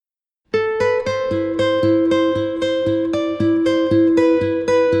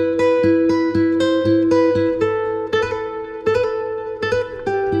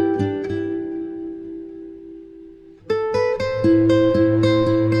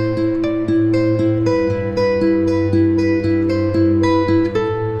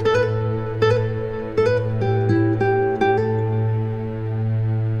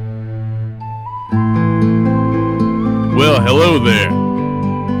Hello there.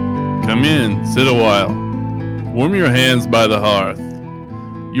 Come in, sit a while. Warm your hands by the hearth.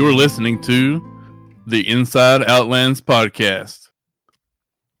 You are listening to the Inside Outlands podcast.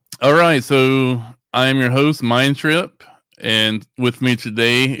 All right, so I am your host, Mind Trip, and with me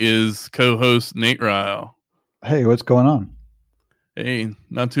today is co-host Nate Ryle. Hey, what's going on? Hey,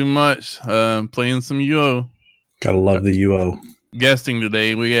 not too much. Playing some UO. Gotta love the UO. Guesting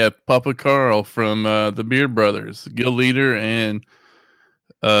today, we have Papa Carl from the Beard Brothers, guild leader and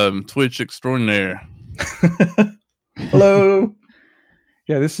Twitch extraordinaire. Hello.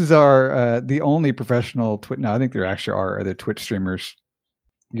 Yeah, this is our the only professional Twitch. No, I think there actually are other Twitch streamers.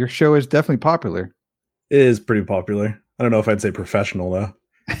 Your show is definitely popular. It is pretty popular. I don't know if I'd say professional though.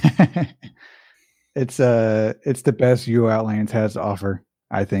 It's the best UO Outlands has to offer,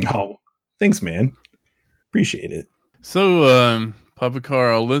 I think. Oh, thanks, man. Appreciate it. So, Papa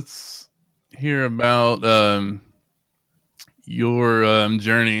Carl, let's hear about your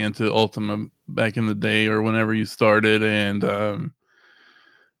journey into Ultima back in the day, or whenever you started, and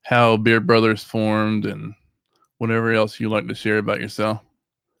how Beard Brothers formed, and whatever else you'd like to share about yourself.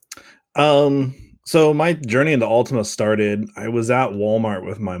 So my journey into Ultima started. I was at Walmart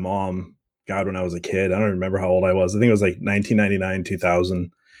with my mom. God, when I was a kid, I don't remember how old I was. I think it was like 1999,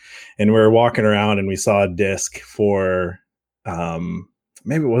 2000. And we were walking around and we saw a disc for,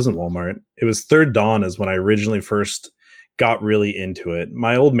 maybe it wasn't Walmart. It was Third Dawn is when I originally first got really into it.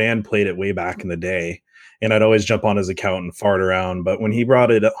 My old man played it way back in the day, and I'd always jump on his account and fart around. But when he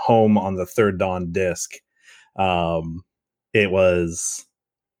brought it home on the Third Dawn disc, it was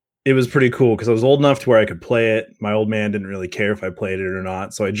pretty cool because I was old enough to where I could play it. My old man didn't really care if I played it or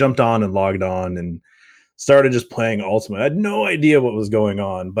not. So I jumped on and logged on and started just playing Ultima. I had no idea what was going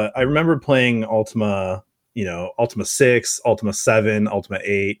on, but I remember playing Ultima, Ultima 6, Ultima 7, Ultima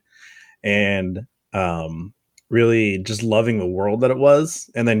 8, and really just loving the world that it was.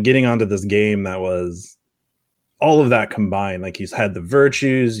 And then getting onto this game that was all of that combined. Like, you had the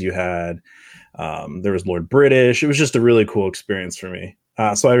virtues, you had, there was Lord British. It was just a really cool experience for me.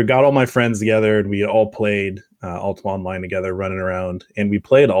 So I got all my friends together and we all played Ultima Online together, running around, and we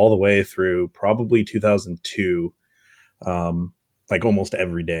played all the way through probably 2002, like almost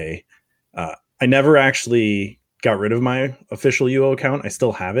every day. I never actually got rid of my official UO account. I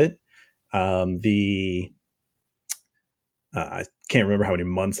still have it. I can't remember how many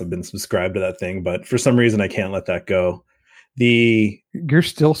months I've been subscribed to that thing, but for some reason I can't let that go. You're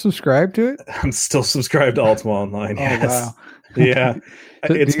still subscribed to it? I'm still subscribed to Ultima Online. Oh, yes. wow. Yeah.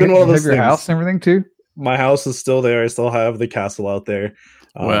 So It's been one of those have your things. house and everything too? My house is still there. I still have the castle out there.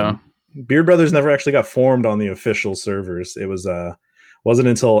 Wow. Beard Brothers never actually got formed on the official servers. It wasn't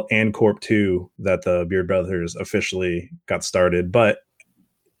until Ancorp 2 that the Beard Brothers officially got started. But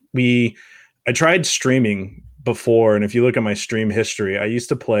I tried streaming before, and if you look at my stream history, I used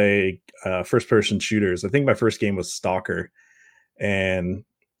to play first-person shooters. I think my first game was Stalker, and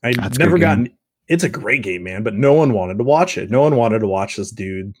I'd never gotten. It's a great game, man, but no one wanted to watch it. No one wanted to watch this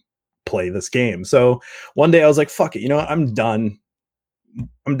dude play this game. So one day I was like, fuck it. You know what? I'm done.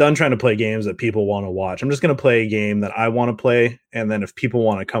 I'm done trying to play games that people want to watch. I'm just going to play a game that I want to play. And then if people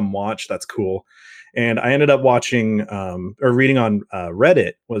want to come watch, that's cool. And I ended up watching or reading on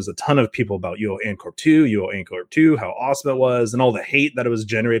Reddit was a ton of people about UO Ancorp 2, how awesome it was, and all the hate that it was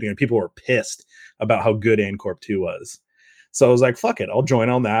generating. And people were pissed about how good Ancorp 2 was. So I was like, fuck it, I'll join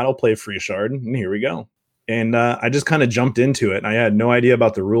on that. I'll play Free Shard, and here we go. And I just kind of jumped into it. I had no idea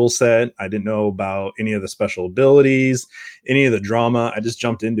about the rule set. I didn't know about any of the special abilities, any of the drama. I just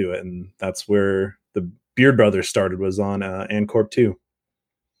jumped into it, and that's where the Beard Brothers started, was on Ancorp 2.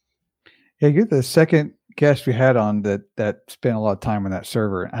 Yeah, you're the second guest we had on that spent a lot of time on that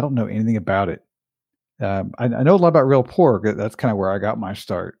server. I don't know anything about it. I know a lot about Real Porg. That's kind of where I got my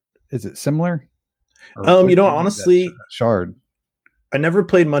start. Is it similar? Honestly, Shard. I never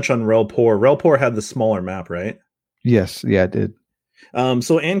played much on Relpor. Relpor had the smaller map, right? Yes, yeah, it did.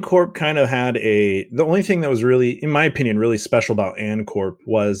 So Ancorp kind of had the only thing that was really, in my opinion, really special about Ancorp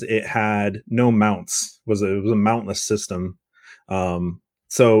was it had no mounts. It was a mountless system.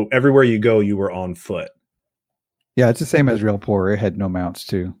 So everywhere you go, you were on foot. Yeah, it's the same as Relpor. It had no mounts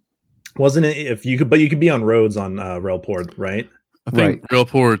too. Wasn't it? You could be on roads on Relpor, right? I think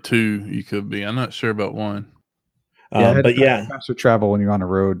Relpor 2 you could be. I'm not sure about 1. But yeah, faster travel when you're on a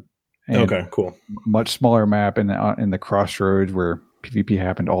road. Okay, cool. Much smaller map in the crossroads where PvP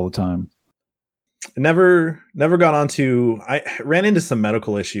happened all the time. Never got onto. I ran into some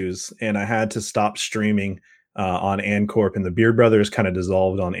medical issues and I had to stop streaming on Ancorp, and the Beard Brothers kind of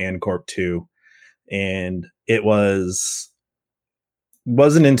dissolved on Ancorp 2, and it was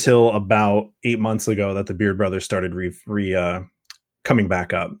wasn't until about 8 months ago that the Beard Brothers started coming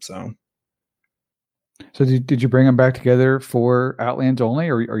back up. So did you bring them back together for Outlands only,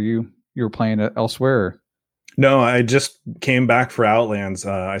 or are you were playing it elsewhere? No, I just came back for Outlands.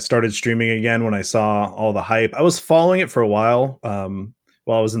 I started streaming again when I saw all the hype. I was following it for a while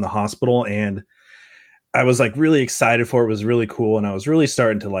while I was in the hospital, and I was like really excited for it. It was really cool, and I was really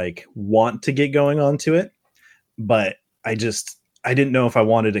starting to like want to get going onto it, but I didn't know if I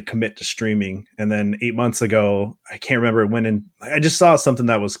wanted to commit to streaming. And then 8 months ago, I can't remember when, and I just saw something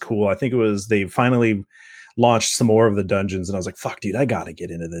that was cool. I think it was they finally launched some more of the dungeons, and I was like, "Fuck, dude, I gotta get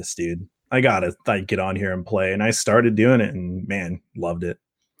into this, dude. I gotta like get on here and play." And I started doing it, and man, loved it.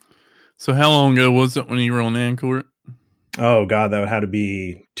 So how long ago was it when you were on Ancourt? Oh God, that had to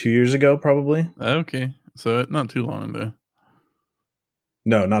be 2 years ago, probably. Okay, so not too long ago.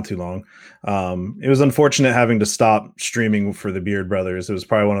 No, not too long. It was unfortunate having to stop streaming for the Beard Brothers. It was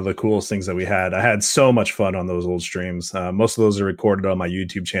probably one of the coolest things that we had. I had so much fun on those old streams. Most of those are recorded on my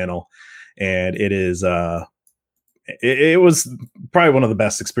YouTube channel, and it is it was probably one of the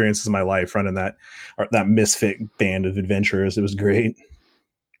best experiences of my life running that misfit band of adventurers. It was great.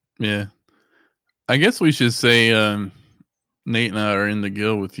 Yeah, I guess we should say Nate and I are in the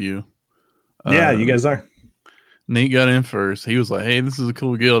guild with you. Yeah, you guys are. Nate got in first. He was like, "Hey, this is a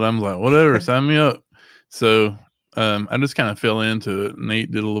cool guild." I'm like, "Whatever, sign me up." So I just kind of fell into it.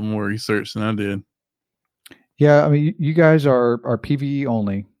 Nate did a little more research than I did. Yeah, I mean, you guys are PvE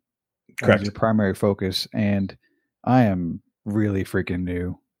only. Correct. As your primary focus, and I am really freaking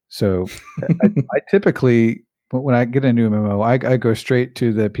new. So I typically, when I get a new MMO, I go straight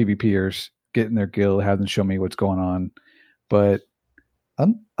to the PvPers, get in their guild, have them show me what's going on. But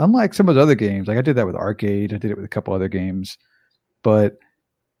unlike some of the other games, like I did that with Arcade, I did it with a couple other games, but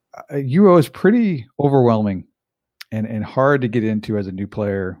UO is pretty overwhelming and hard to get into as a new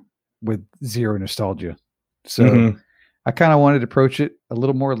player with zero nostalgia. So I kind of wanted to approach it a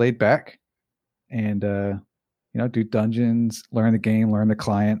little more laid back and, do dungeons, learn the game, learn the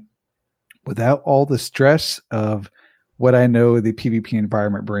client without all the stress of what I know the PvP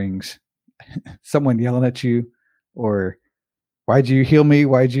environment brings. Someone yelling at you, or why'd you heal me?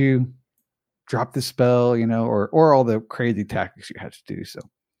 Why'd you drop the spell? Or all the crazy tactics you had to do. So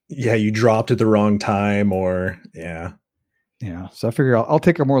yeah, you dropped at the wrong time, or yeah. So I figure I'll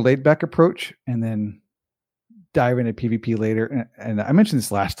take a more laid back approach and then dive into PvP later. And I mentioned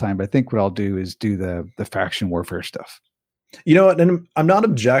this last time, but I think what I'll do is do the faction warfare stuff. You know what? And I'm not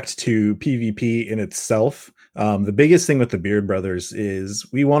object to PvP in itself. The biggest thing with the Beard Brothers is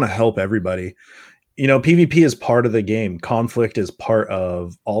we want to help everybody. PvP is part of the game. Conflict is part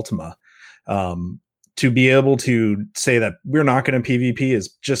of Ultima. To be able to say that we're not going to PvP is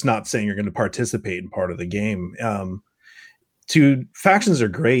just not saying you're going to participate in part of the game. Factions are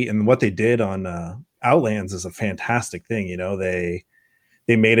great, and what they did on Outlands is a fantastic thing.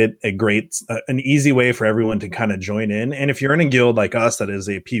 They made it an easy way for everyone to kind of join in. And if you're in a guild like us that is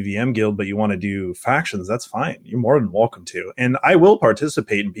a PVM guild, but you want to do factions, that's fine. You're more than welcome to. And I will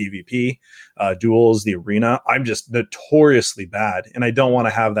participate in PvP, duels, the arena. I'm just notoriously bad, and I don't want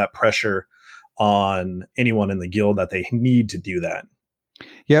to have that pressure on anyone in the guild that they need to do that.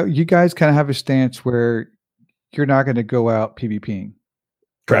 Yeah, you guys kind of have a stance where you're not going to go out PvPing.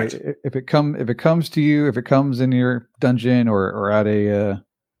 Correct. Right? If it comes to you, if it comes in your dungeon or at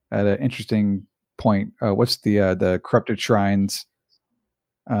an interesting point, what's the corrupted shrines,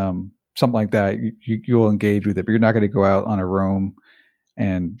 something like that, you'll engage with it, but you're not going to go out on a roam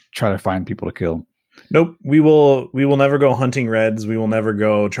and try to find people to kill. Nope. We will never go hunting reds. We will never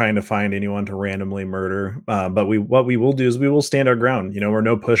go trying to find anyone to randomly murder. But what we will do is we will stand our ground. We're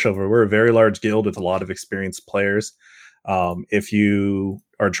no pushover. We're a very large guild with a lot of experienced players. If you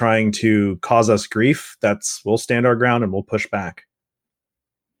are trying to cause us grief, we'll stand our ground and we'll push back.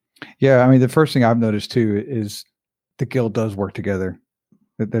 Yeah, I mean, the first thing I've noticed too is the guild does work together.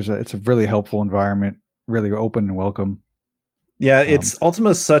 It's a really helpful environment, really open and welcome. Yeah, Ultima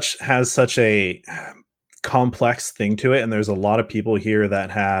has such a complex thing to it, and there's a lot of people here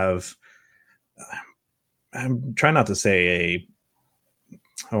that have. I'm trying not to say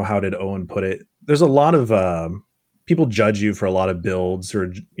how did Owen put it? There's a lot of people judge you for a lot of builds,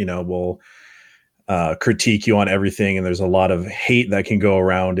 or will critique you on everything, and there's a lot of hate that can go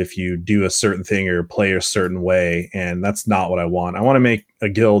around if you do a certain thing or play a certain way, and that's not what I want. I want to make a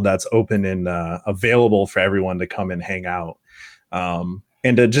guild that's open and available for everyone to come and hang out.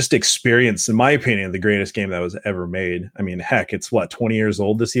 And to just experience, in my opinion, the greatest game that was ever made. I mean, heck, it's 20 years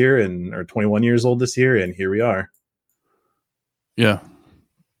old this year, or 21 years old this year, and here we are. Yeah,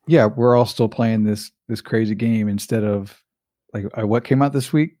 we're all still playing this crazy game instead of like what came out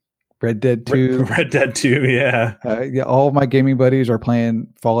this week? Red Dead 2. Red Dead 2, yeah. Yeah, all of my gaming buddies are playing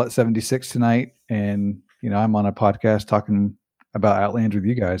Fallout 76 tonight, and I'm on a podcast talking about Outlands with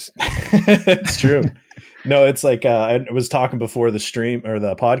you guys. It's true. No, it's like I was talking before the stream or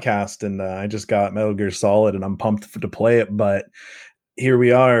the podcast, and I just got Metal Gear Solid, and I'm pumped to play it. But here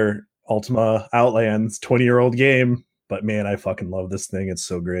we are, Ultima Outlands, 20-year-old game. But man, I fucking love this thing. It's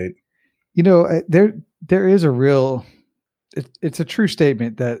so great. There is a real. It's a true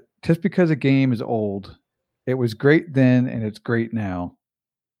statement that just because a game is old, it was great then and it's great now,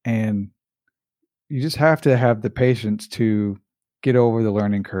 and you just have to have the patience to get over the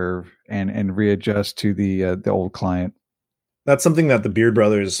learning curve and readjust to the old client. That's something that the Beard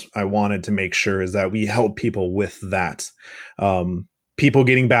Brothers, I wanted to make sure is that we help people with that. People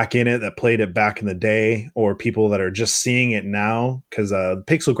getting back in it that played it back in the day, or people that are just seeing it now, because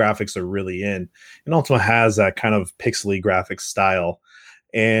pixel graphics are really in, and Ultima has that kind of pixely graphic style.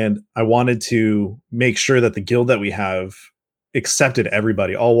 And I wanted to make sure that the guild that we have accepted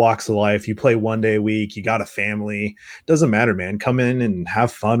everybody, all walks of life. You play one day a week, you got a family, doesn't matter, man. Come in and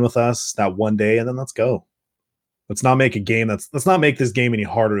have fun with us that one day, and then let's go. Let's not make this game any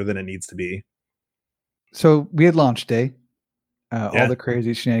harder than it needs to be. So we had launch day, all the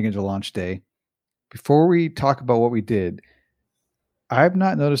crazy shenanigans of launch day. Before we talk about what we did, I've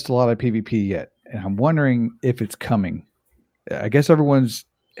not noticed a lot of PvP yet, and I'm wondering if it's coming. I guess everyone's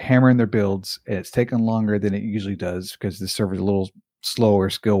hammering their builds, and it's taken longer than it usually does because the server's a little slower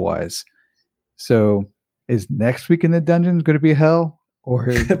skill wise. So is next week in the dungeons going to be hell? Or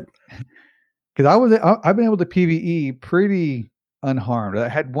because I've been able to PvE pretty unharmed. I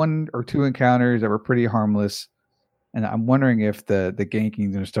had 1 or 2 encounters that were pretty harmless, and I'm wondering if the ganking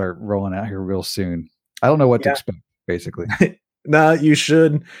is going to start rolling out here real soon. I don't know what to expect, basically. Nah, you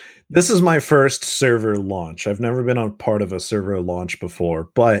should. This is my first server launch. I've never been on part of a server launch before,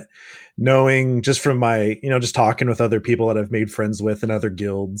 but knowing just from my, just talking with other people that I've made friends with in other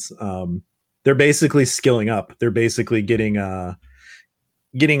guilds, they're basically skilling up. They're basically getting up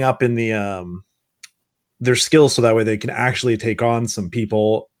in their skills so that way they can actually take on some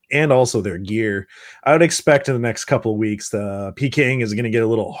people and also their gear. I would expect in the next couple of weeks, the PKing is going to get a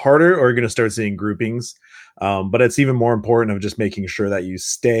little harder, or you're going to start seeing groupings. But it's even more important of just making sure that you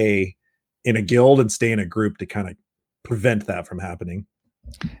stay in a guild and stay in a group to kind of prevent that from happening.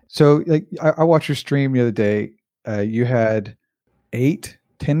 So like I watched your stream the other day. You had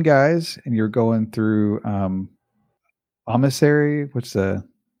 8-10 guys, and you're going through Emissary. What's the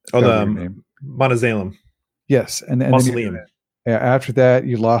name? Monazelem. Yes. And then after that,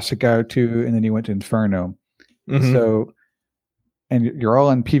 you lost a guy or 2, and then you went to Inferno. Mm-hmm. So, and you're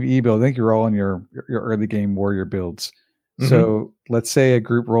all in PvE build. I think you're all in your early game warrior builds. Mm-hmm. So let's say a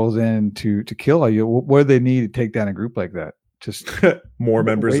group rolls in to kill you. What do they need to take down a group like that? Just more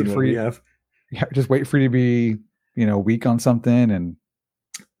members than what we have. Yeah, just wait for you to be, weak on something. And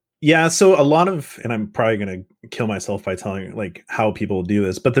yeah, so a lot of, and I'm probably going to kill myself by telling like how people do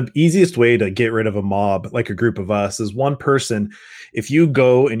this, but the easiest way to get rid of a mob, like a group of us, is one person. If you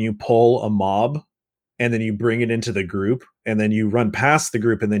go and you pull a mob and then you bring it into the group, and then you run past the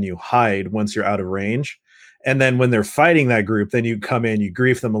group, and then you hide once you're out of range. And then when they're fighting that group, then you come in, you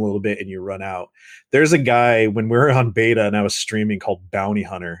grief them a little bit, and you run out. There's a guy when we were on beta and I was streaming called Bounty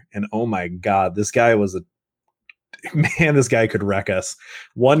Hunter. And oh my God, this guy this guy could wreck us.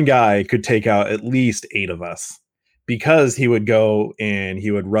 One guy could take out at least 8 of us, because he would go and he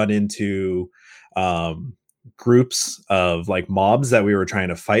would run into groups of like mobs that we were trying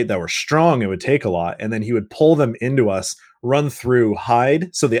to fight that were strong. It would take a lot. And then he would pull them into us, run through,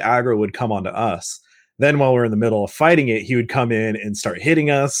 hide, so the aggro would come onto us. Then while we're in the middle of fighting it, he would come in and start hitting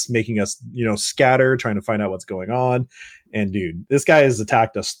us, making us, scatter, trying to find out what's going on. And dude, this guy has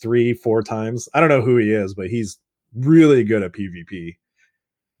attacked us 3-4 times. I don't know who he is, but he's really good at PvP.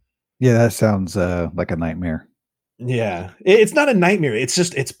 Yeah, that sounds like a nightmare. Yeah, it's not a nightmare.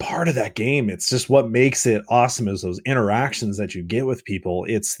 It's part of that game. It's just what makes it awesome is those interactions that you get with people.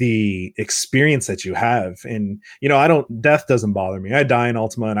 It's the experience that you have. And, death doesn't bother me. I die in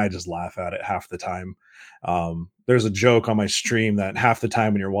Ultima and I just laugh at it half the time. There's a joke on my stream that half the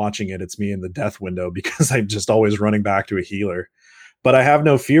time when you're watching it, it's me in the death window because I'm just always running back to a healer. But I have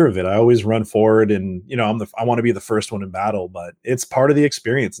no fear of it. I always run forward, and, I want to be the first one in battle, but it's part of the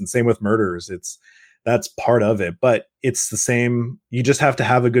experience. And same with murderers. That's part of it, but it's the same. You just have to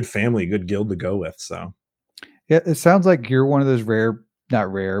have a good family, good guild to go with. So yeah, it sounds like you're one of those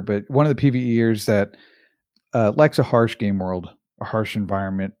not rare, but one of the PvEers that likes a harsh game world, a harsh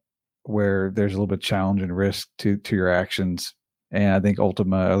environment where there's a little bit of challenge and risk to your actions. And I think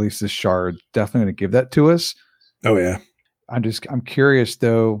Ultima, at least this shard, definitely going to give that to us. Oh yeah. I'm curious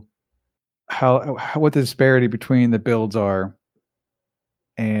though how what the disparity between the builds are,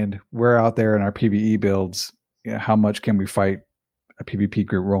 and we're out there in our PvE builds. How much can we fight a PvP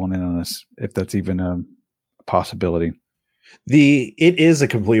group rolling in on us, if that's even a possibility? It is a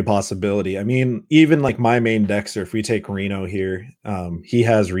complete possibility. I mean, even like my main Dexter, if we take Reno here, he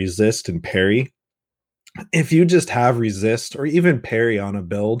has resist and parry. If you just have resist or even parry on a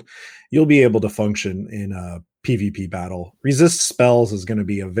build, you'll be able to function in a PvP battle. Resist spells is going to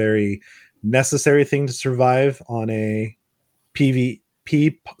be a very necessary thing to survive on a PvP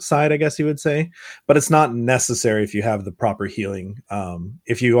side, I guess you would say, but it's not necessary if you have the proper healing.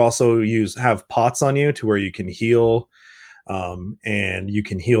 If you also have pots on you to where you can heal, and you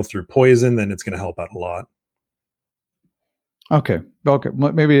can heal through poison, then it's going to help out a lot. Okay.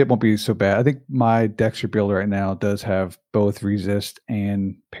 Maybe it won't be so bad. I think my Dexter build right now does have both resist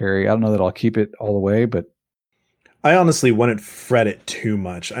and parry. I don't know that I'll keep it all the way, but I honestly wouldn't fret it too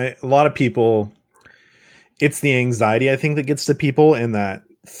much. A lot of people, it's the anxiety I think that gets to people and that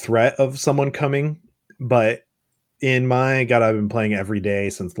threat of someone coming. But I've been playing every day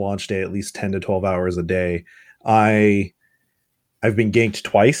since launch day, at least 10 to 12 hours a day. I've been ganked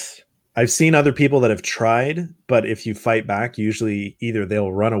twice. I've seen other people that have tried, but if you fight back, usually either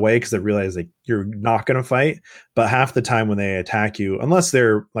they'll run away because they realize that you're not going to fight, but half the time when they attack you, unless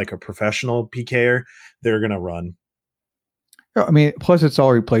they're like a professional PKer, they're going to run. I mean, plus it's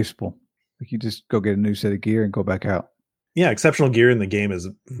all replaceable. Like you just go get a new set of gear and go back out. Yeah, exceptional gear in the game is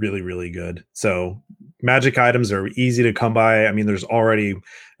really, really good. So magic items are easy to come by. I mean, there's already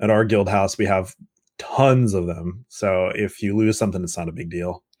at our guild house, we have tons of them. So if you lose something, it's not a big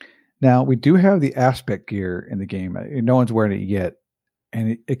deal. Now, we do have the aspect gear in the game. No one's wearing it yet.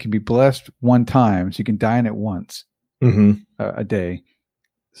 And it can be blessed one time. So you can die in it once a day.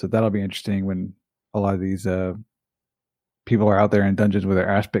 So that'll be interesting when a lot of these people are out there in dungeons with their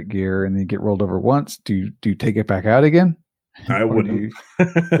aspect gear and they get rolled over once. Do you take it back out again? I wouldn't.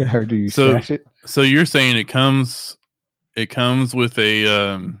 Or do you stash it? So you're saying it comes with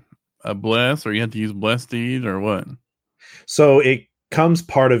a bless, or you have to use bless deed, or what? So it comes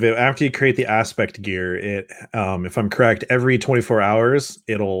part of it after you create the aspect gear. It if I'm correct, every 24 hours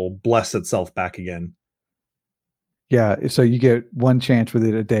it'll bless itself back again. Yeah, so you get one chance with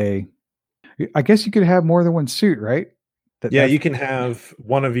it a day. I guess you could have more than one suit, right? You can have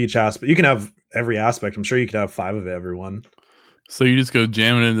one of each aspect. You can have every aspect. I'm sure you could have 5 of every one. So you just go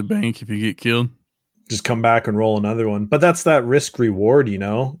jam it in the bank if you get killed? Just come back and roll another one. But that's that risk reward,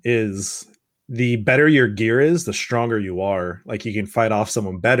 is the better your gear is, the stronger you are. Like you can fight off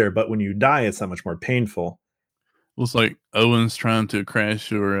someone better, but when you die, it's that much more painful. Looks like Owen's trying to crash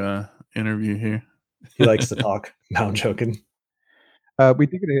your interview here. He likes to talk. No, I'm joking. We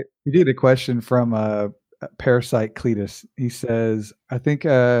did get a question from Parasite Cletus. He says, I think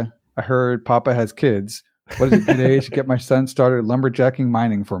I heard Papa has kids. What is a good age to get my son started lumberjacking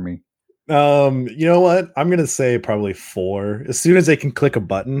mining for me? You know what? I'm gonna say probably 4. As soon as they can click a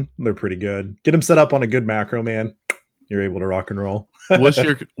button, they're pretty good. Get them set up on a good macro, man. You're able to rock and roll.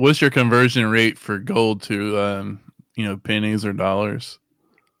 What's your conversion rate for gold to pennies or dollars?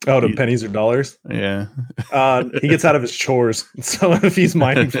 Oh, to pennies or dollars? Yeah. He gets out of his chores. So if he's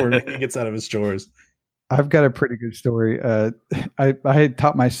mining for me, he gets out of his chores. I've got a pretty good story. I had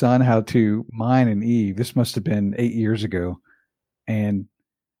taught my son how to mine in Eve. This must have been 8 years ago. And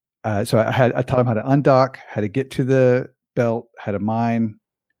so I taught him how to undock, how to get to the belt, how to mine,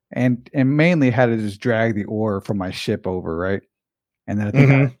 and mainly how to just drag the ore from my ship over, right? And then I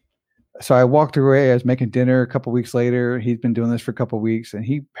think so I walked away. I was making dinner a couple weeks later. He'd been doing this for a couple weeks, and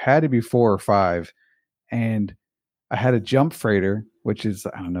he had to be 4 or 5. And I had a jump freighter, which is,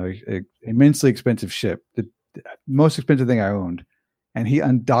 I don't know, an immensely expensive ship, the most expensive thing I owned. And he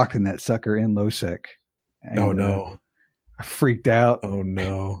undocked in that sucker in low-sec. And, oh, no. I freaked out. Oh,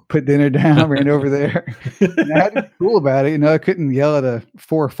 no. Put dinner down, ran over there. And I had to be cool about it. I couldn't yell at a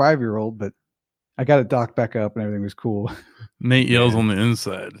 4 or 5-year-old, but I got it docked back up and everything was cool. Nate yells on the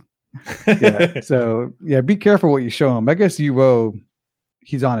inside. Yeah. So, be careful what you show him. I guess he's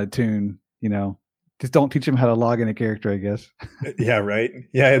on a tune, Just don't teach him how to log in a character, I guess. Yeah, right.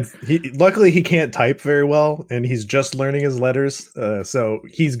 Yeah, luckily he can't type very well, and he's just learning his letters. So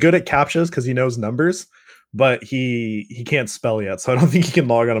he's good at captchas because he knows numbers, but he can't spell yet. So I don't think he can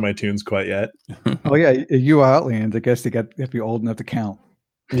log onto my tunes quite yet. Oh yeah, UI Outlands. I guess they have to be old enough to count.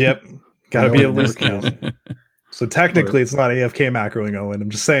 Yep, got to be at least count. So technically, it's not AFK macroing Owen. I'm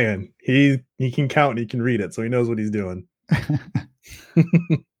just saying he can count and he can read it, so he knows what he's doing.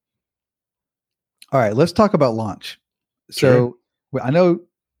 All right, let's talk about launch. So I know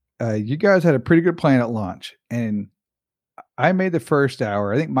you guys had a pretty good plan at launch, and I made the first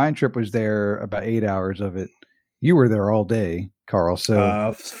hour. I think Mind Trip was there about 8 hours of it. You were there all day, Carl.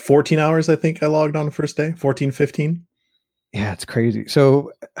 So 14 hours, I think I logged on the first day, 14, 15. Yeah, it's crazy.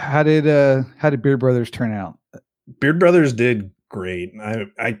 So how did Beard Brothers turn out? Beard Brothers did great.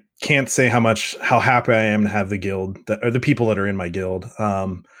 I can't say how happy I am to have the guild or the people that are in my guild.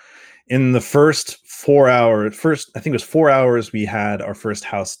 In the first 4 hours, I think it was 4 hours, we had our first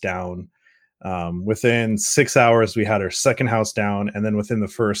house down. Within 6 hours, we had our second house down, and then within the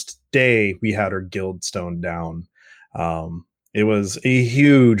first day, we had our guild stone down. It was a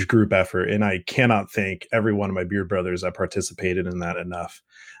huge group effort, and I cannot thank every one of my Beard Brothers that participated in that enough.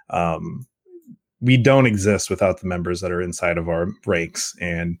 We don't exist without the members that are inside of our ranks,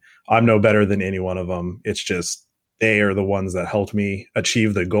 and I'm no better than any one of them. It's just they are the ones that helped me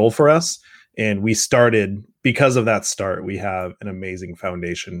achieve the goal for us. And we started, because of that start, we have an amazing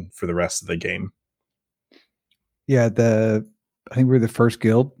foundation for the rest of the game. Yeah, I think we were the first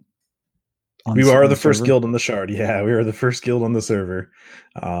guild. We are the first guild on the Shard. Yeah, we were the first guild on the server.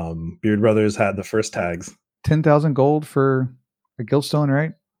 Beard Brothers had the first tags. 10,000 gold for a guild stone,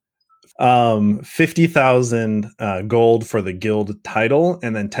 right? 50,000 gold for the guild title,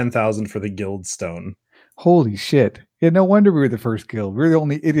 and then 10,000 for the guild stone. Holy shit. Yeah, no wonder we were the first guild. We were the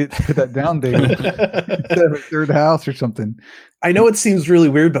only idiots to put that down day instead of a third house or something. I know it seems really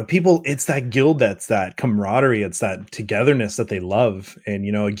weird, but people, it's that guild that's that camaraderie, it's that togetherness that they love. And,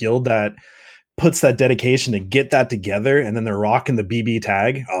 you know, a guild that puts that dedication to get that together, and then they're rocking the BB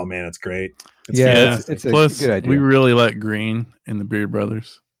tag. Oh, man, it's great. It's plus, a good idea. We really like green in the Beard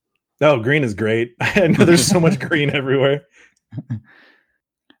Brothers. Oh, green is great. I know there's so much green everywhere.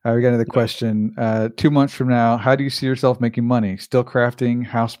 All right, we got another question. 2 months from now, how do you see yourself making money? Still crafting,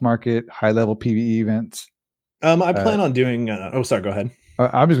 house market, high-level PvE events? I plan on doing... sorry, go ahead.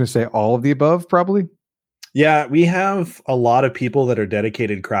 I'm just going to say all of the above, probably. Yeah, we have a lot of people that are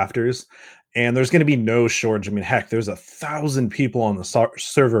dedicated crafters, and there's going to be no shortage. I mean, heck, there's 1,000 people on the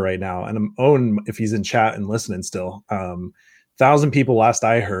server right now, and Owen, if he's in chat and listening still, 1,000 people last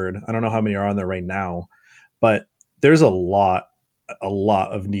I heard. I don't know how many are on there right now, but there's a lot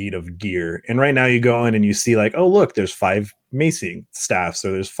of need of gear. And right now you go in and you see like, oh, look, there's 5 macing staffs,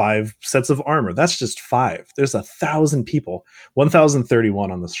 or there's 5 sets of armor. That's just 5. There's 1,000 people, 1,031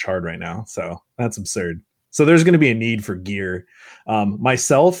 on this shard right now. So that's absurd. So there's going to be a need for gear.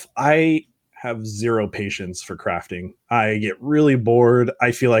 Myself, I have zero patience for crafting. I get really bored.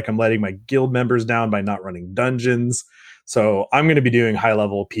 I feel like I'm letting my guild members down by not running dungeons. So I'm going to be doing high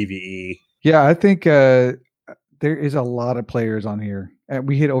level PvE. Yeah, I think there is a lot of players on here.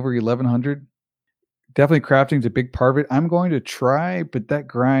 We hit over 1,100. Definitely crafting is a big part of it. I'm going to try, but that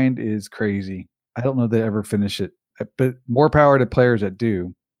grind is crazy. I don't know that I ever finish it, but more power to players that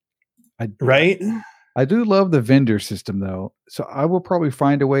do. Right? I do love the vendor system, though. So I will probably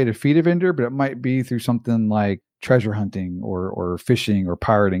find a way to feed a vendor, but it might be through something like treasure hunting or fishing or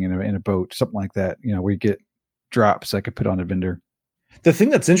pirating in a boat, something like that. You know, we get drops I could put on a vendor. The thing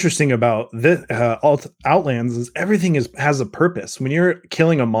that's interesting about this Outlands is everything has a purpose. When you're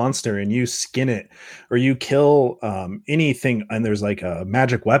killing a monster and you skin it, or you kill anything and there's like a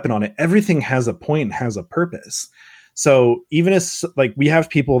magic weapon on it, everything has a point and has a purpose. So even if like we have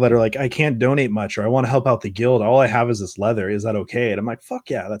people that are like, I can't donate much, or I want to help out the guild, all I have is this leather. Is that okay? And I'm like, fuck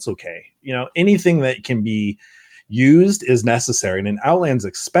yeah, that's okay. You know, anything that can be used is necessary. And in Outlands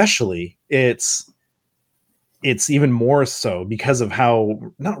especially, it's even more so because of how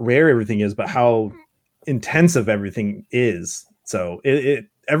not rare everything is, but how intensive everything is. So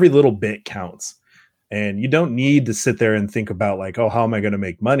every little bit counts, and you don't need to sit there and think about like, oh, how am I going to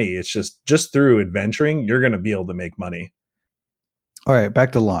make money? It's just through adventuring, you're going to be able to make money. All right,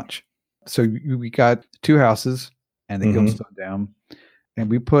 back to launch. So we got 2 houses and the guildstone down, and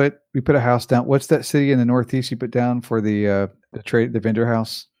we put a house down. What's that city in the northeast you put down for the vendor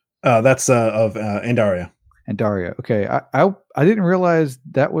house? That's of Andaria. And Daria. Okay. I didn't realize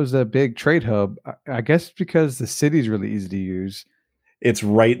that was a big trade hub. I guess because the city's really easy to use. It's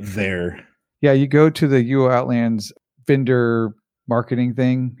right there. Yeah. You go to the UO Outlands vendor marketing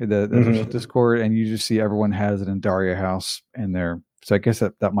thing, the Discord, and you just see everyone has an Andaria house in there. So I guess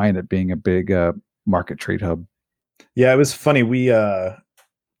that might end up being a big market trade hub. Yeah. It was funny. We,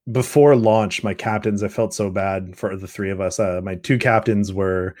 before launch, my captains, I felt so bad for the 3 of us. My 2 captains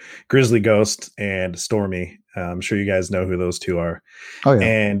were Grizzly Ghost and Stormy. I'm sure you guys know who those 2 are. Oh yeah.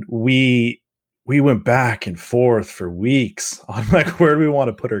 And we went back and forth for weeks on like, where do we want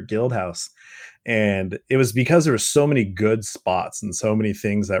to put our guild house? And it was because there were so many good spots and so many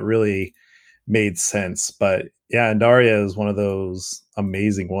things that really made sense. But yeah, Andaria is one of those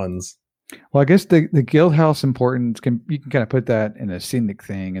amazing ones. Well, I guess the guild house importance you can kind of put that in a scenic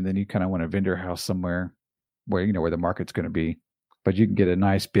thing, and then you kind of want a vendor house somewhere where where the market's going to be. But you can get a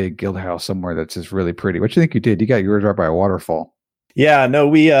nice big guild house somewhere that's just really pretty. What you think you did? You got yours right by a waterfall. Yeah, no,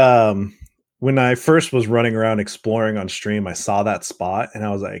 we when I first was running around exploring on stream, I saw that spot and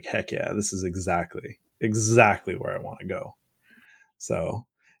I was like, heck yeah, this is exactly where I want to go. So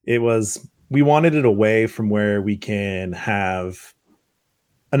we wanted it away from where we can have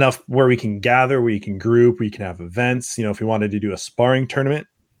enough, where we can gather, where you can group, where you can have events. If we wanted to do a sparring tournament,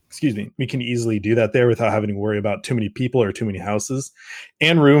 we can easily do that there without having to worry about too many people or too many houses,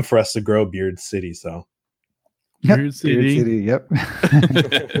 and room for us to grow Beard City. So Beard City. Yep.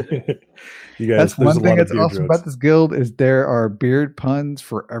 You guys, that's one thing that's awesome about this guild is there are beard puns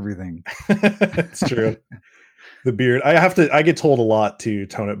for everything. It's true. The beard. I get told a lot to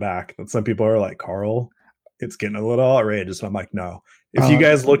tone it back. That some people are like, Carl, it's getting a little outrageous. I'm like, no. If you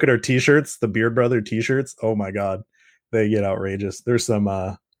guys look at our t-shirts, the Beard Brother t-shirts, oh my God, they get outrageous. There's a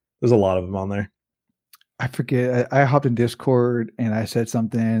lot of them on there. I forget. I hopped in Discord and I said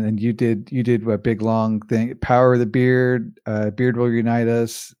something, and you did a big long thing. Power of the beard. Beard will unite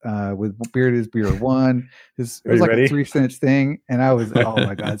us. With beard is beard one. It was like ready? A 3-sentence thing, and I was, oh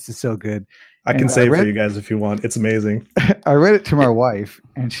my God, this is so good. I can say for you guys if you want. It's amazing. I read it to my wife,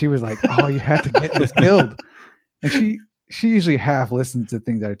 and she was like, "Oh, you have to get this guild." And she usually half listens to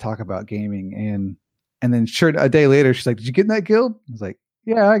things that I talk about gaming, and then sure, a day later, she's like, "Did you get in that guild?" I was like,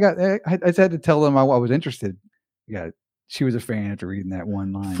 "Yeah, I just had to tell them I was interested." Yeah, she was a fan after reading that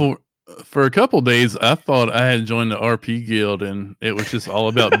one line. For a couple of days, I thought I had joined the RP guild, and it was just all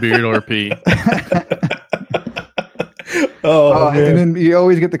about beard RP. And then you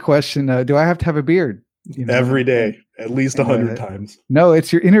always get the question, do I have to have a beard? Every day, at least 100 times. No,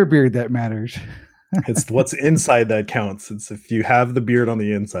 it's your inner beard that matters. It's what's inside that counts. It's if you have the beard on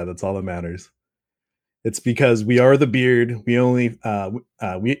the inside, that's all that matters. It's because we are the beard. We only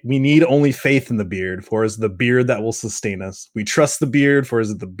we need only faith in the beard, for is the beard that will sustain us. We trust the beard, for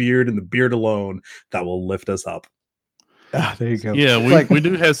is it the beard and the beard alone that will lift us up. There you go. Yeah, we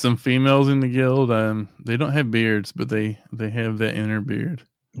do have some females in the guild. They don't have beards, but they have that inner beard.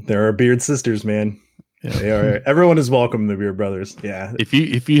 There are beard sisters, man. Yeah. They are. Everyone is welcome, the Beard Brothers. Yeah. If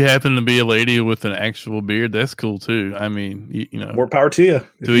you happen to be a lady with an actual beard, that's cool too. I mean, more power to you.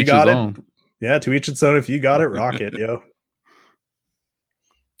 If to you each got his it, own. Yeah, to each its own. If you got it, rock it, yo.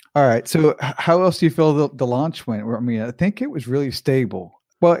 All right. So, how else do you feel the launch went? I mean, I think it was really stable.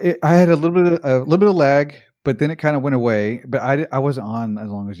 Well, I had a little bit of lag, but then it kind of went away. But I wasn't on as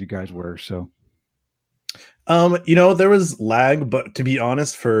long as you guys were. So, there was lag, but to be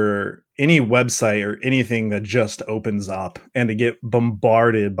honest, for any website or anything that just opens up and to get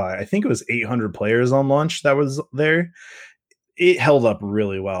bombarded by, I think it was 800 players on launch that was there, it held up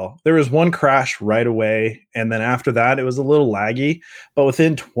really well. There was one crash right away, and then after that, it was a little laggy, but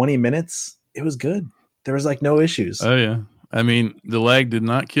within 20 minutes, it was good. There was like no issues. Oh yeah. I mean, the lag did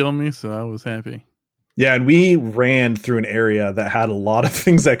not kill me, so I was happy. Yeah, and we ran through an area that had a lot of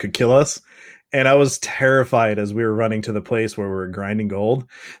things that could kill us. And I was terrified as we were running to the place where we were grinding gold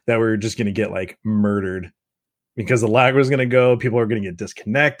that we were just going to get like murdered because the lag was going to go. People were going to get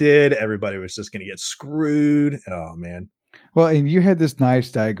disconnected. Everybody was just going to get screwed. Oh, man. Well, and you had this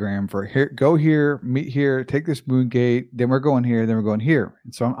nice diagram for here, go here, meet here, take this moon gate. Then we're going here. Then we're going here.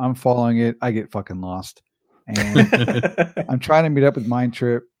 And so I'm following it. I get fucking lost. And I'm trying to meet up with Mind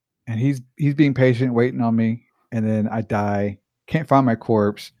Trip. And he's being patient, waiting on me. And then I die. Can't find my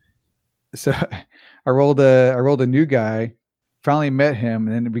corpse. So I rolled a new guy, finally met him,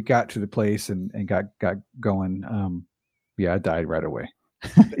 and then we got to the place and got going. I died right away.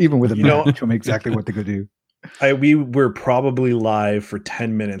 Even with a map, show me exactly what to go do. We were probably live for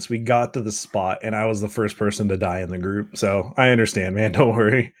 10 minutes. We got to the spot and I was the first person to die in the group. So I understand, man. Don't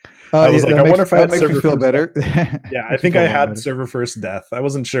worry. I was I wonder if I had server feel better. Yeah, I think I had server first death. I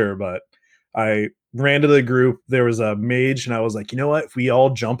wasn't sure, but I ran to the group. There was a mage, and I was like, you know what? If we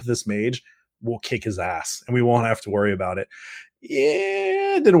all jump this mage, we'll kick his ass, and we won't have to worry about it.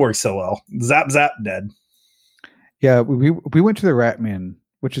 Yeah, it didn't work so well. Zap, dead. Yeah, we went to the Ratman,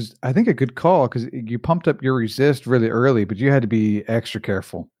 which is, I think, a good call because you pumped up your resist really early, but you had to be extra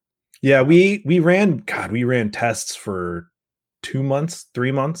careful. Yeah, we ran tests for 2 months,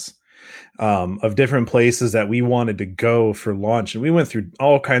 3 months. Of different places that we wanted to go for launch. And we went through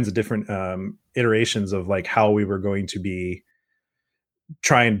all kinds of different iterations of like how we were going to be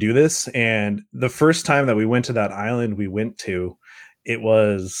try and do this. And the first time that we went to that island we went to,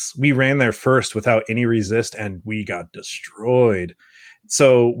 we ran there first without any resist and we got destroyed.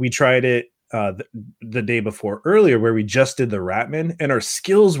 So we tried it the day before earlier, where we just did the Ratman, and our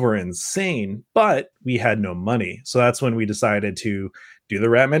skills were insane, but we had no money. So that's when we decided to do the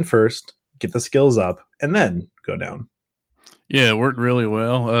Ratman first, get the skills up, and then go down. Yeah, it worked really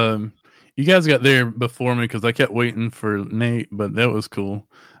well. You guys got there before me because I kept waiting for Nate, but that was cool.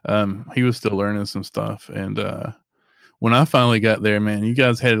 He was still learning some stuff, and when I finally got there, man, you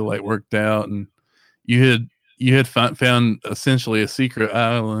guys had it like worked out, and you had found essentially a secret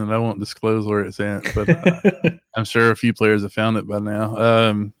island. I won't disclose where it's at, but I'm sure a few players have found it by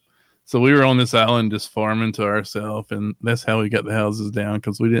now. So we were on this island just farming to ourselves, and that's how we got the houses down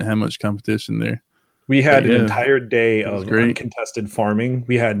because we didn't have much competition there. We had an entire day of uncontested farming.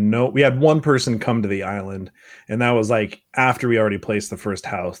 We had one person come to the island, and that was like after we already placed the first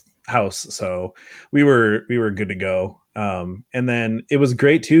house. So we were good to go. And then it was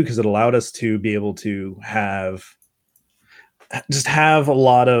great too, because it allowed us to be able to have a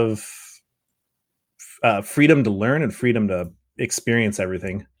lot of freedom to learn and freedom to experience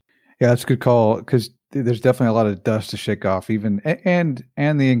everything. Yeah, that's a good call, because there's definitely a lot of dust to shake off, even and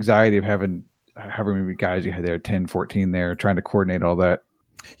the anxiety of having however many guys you had there, 10, 14 there, trying to coordinate all that.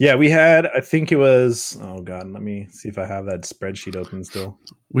 Yeah, we had, I think it was, oh God, let me see if I have that spreadsheet open still.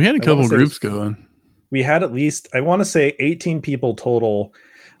 We had a couple groups going. We had at least, I want to say 18 people total,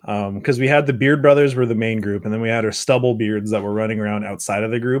 because we had the Beard Brothers were the main group, and then we had our Stubble Beards that were running around outside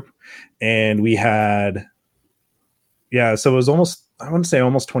of the group. And we had, so it was almost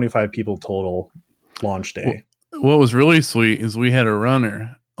 25 people total launch day. What was really sweet is we had a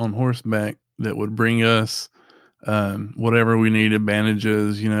runner on horseback that would bring us whatever we needed,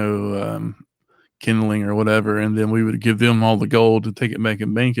 bandages, kindling or whatever, and then we would give them all the gold to take it back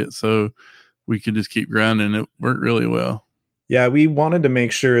and bank it, so we could just keep grinding. It worked really well. Yeah, we wanted to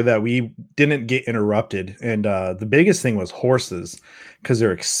make sure that we didn't get interrupted, and the biggest thing was horses, because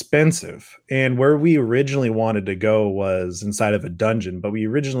they're expensive. And where we originally wanted to go was inside of a dungeon, but we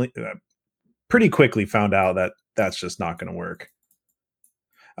originally pretty quickly found out that that's just not going to work.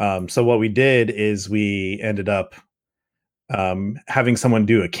 So what we did is we ended up having someone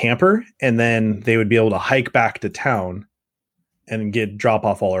do a camper, and then they would be able to hike back to town and drop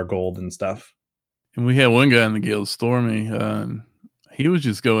off all our gold and stuff. And we had one guy in the guild, Stormy. He was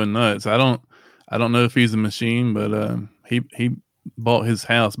just going nuts. I don't know if he's a machine, but he bought his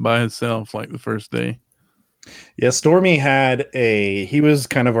house by himself like the first day. Yeah, Stormy he was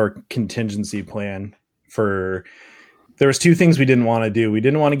kind of our contingency plan for. There was two things we didn't want to do. We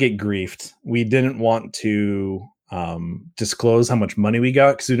didn't want to get griefed. We didn't want to disclose how much money we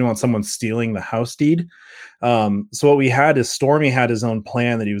got, because we didn't want someone stealing the house deed. So what we had is Stormy had his own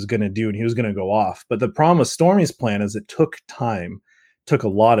plan that he was going to do, and he was going to go off. But the problem with Stormy's plan is it took a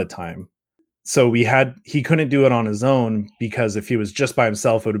lot of time. So he couldn't do it on his own, because if he was just by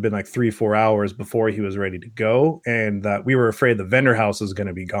himself, it would have been like 3-4 hours before he was ready to go. And that we were afraid the vendor house was going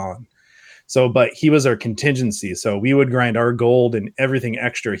to be gone. So, but he was our contingency. So we would grind our gold and everything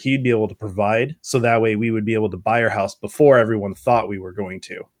extra he'd be able to provide. So that way we would be able to buy our house before everyone thought we were going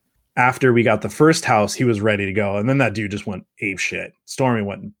to. After we got the first house, he was ready to go. And then that dude just went ape shit. Stormy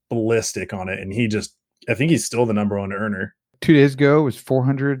went ballistic on it. And I think he's still the number one earner. 2 days ago it was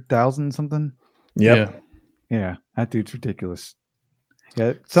 400,000 something. Yep. Yeah. That dude's ridiculous.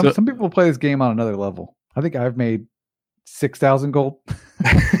 Yeah. Some people play this game on another level. I think I've made 6,000 gold.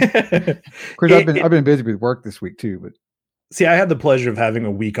 Of course, I've been busy with work this week too, but see, I had the pleasure of having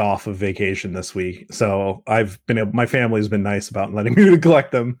a week off of vacation this week, so my family's been nice about letting me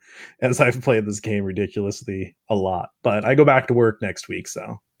collect them as I've played this game ridiculously a lot. But I go back to work next week,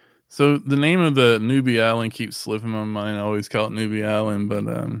 so the name of the Newbie Island keeps slipping my mind. I always call it Newbie Island,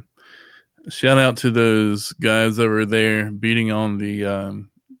 but shout out to those guys that were there beating on the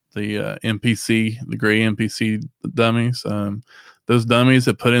NPC, the gray NPC dummies. Those dummies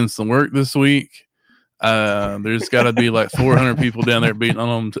have put in some work this week. There's got to be like 400 people down there beating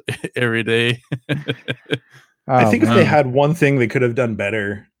on them every day. I think if they had one thing they could have done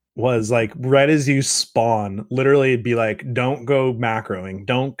better was like right as you spawn, literally it'd be like, don't go macroing,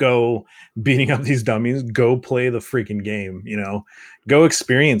 don't go beating up these dummies, go play the freaking game, go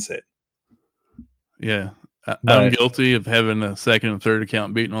experience it. Yeah. I'm guilty of having a second and third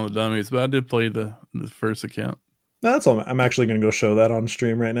account beating on the dummies, but I did play the first account. No, that's all. I'm actually going to go show that on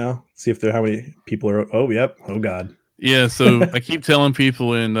stream right now. See if how many people are. Oh, yep. Oh, God. Yeah. So I keep telling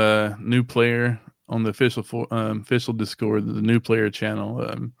people in new player on the official Discord, the new player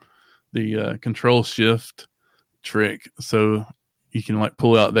channel, the control shift trick. So you can like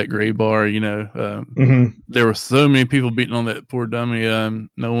pull out that gray bar, There were so many people beating on that poor dummy.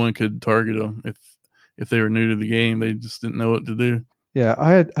 No one could target them if they were new to the game. They just didn't know what to do. Yeah,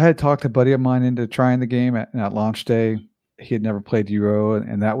 I had talked a buddy of mine into trying the game at launch day. He had never played Euro,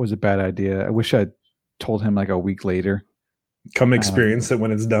 and that was a bad idea. I wish I'd told him like a week later. Come experience it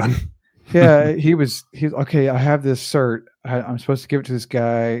when it's done. Yeah, he's okay. I have this cert. I'm supposed to give it to this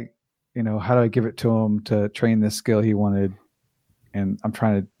guy. How do I give it to him to train this skill he wanted? And I'm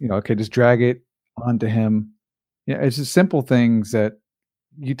trying to, okay, just drag it onto him. Yeah, it's just simple things that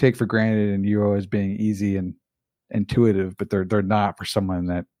you take for granted in Euro as being easy and intuitive, but they're not for someone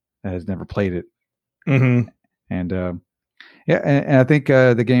that has never played it. Mm-hmm. And and I think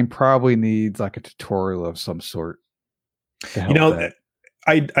the game probably needs like a tutorial of some sort.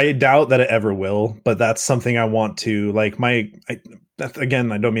 I doubt that it ever will, but that's something I want to like.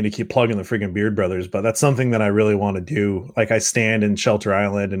 Again, I don't mean to keep plugging the freaking Beard Brothers, but that's something that I really want to do. Like I stand in Shelter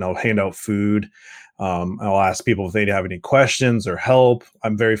Island and I'll hand out food. I'll ask people if they have any questions or help.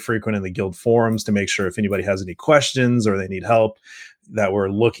 I'm very frequent in the guild forums to make sure if anybody has any questions or they need help, that we're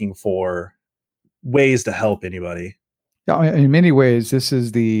looking for ways to help anybody. Yeah, in many ways, this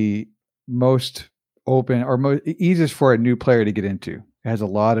is the most open or easiest for a new player to get into. It has a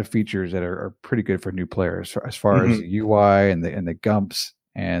lot of features that are pretty good for new players as far as the UI and the gumps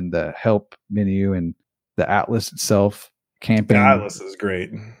and the help menu and the atlas itself. Camping. The atlas is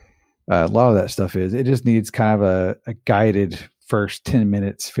great. A lot of that stuff is. It just needs kind of a guided first 10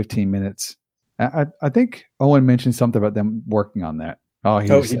 minutes, 15 minutes. I think Owen mentioned something about them working on that. He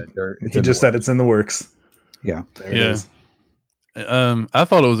just said it's in the works. Yeah. Yeah. I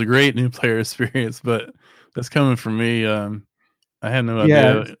thought it was a great new player experience, but that's coming from me. I had no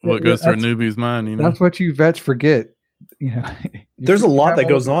idea what goes through a newbie's mind. That's what you vets forget. There's a lot that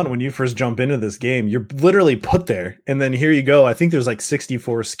goes on when you first jump into this game. You're literally put there, and then here you go. I think there's like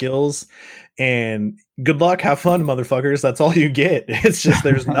 64 skills, and good luck, have fun, motherfuckers. That's all you get. It's just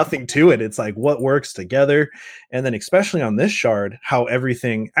there's nothing to it. It's like what works together, and then especially on this shard, how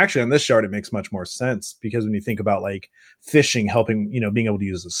everything actually on this shard it makes much more sense because when you think about like fishing, helping, being able to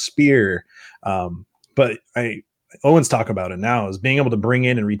use a spear, but Owen's talk about it now is being able to bring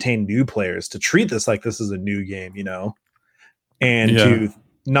in and retain new players to treat this like this is a new game, and to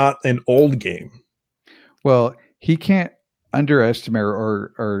not an old game. Well, he can't underestimate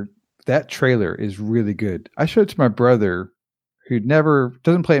or that trailer is really good. I showed it to my brother who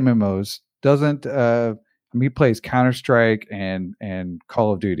doesn't play MMOs, he plays Counter-Strike and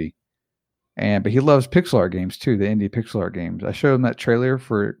Call of Duty. But he loves pixel art games too, the indie pixel art games. I showed him that trailer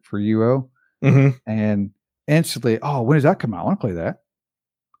for UO and instantly, when does that come out? I want to play that.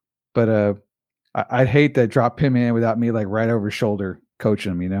 But I'd hate to drop him in without me like right over his shoulder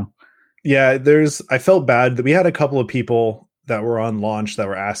coaching him, Yeah, I felt bad that we had a couple of people that were on launch that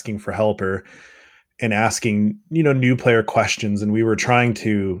were asking for help and asking, new player questions. And we were trying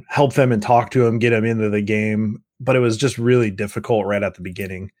to help them and talk to them, get them into the game. But it was just really difficult right at the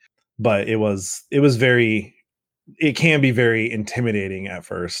beginning. But it can be very intimidating at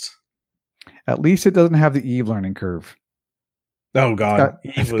first. At least it doesn't have the Eve learning curve. Oh God,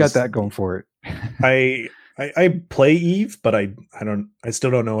 it's got that going for it. I play Eve, but I still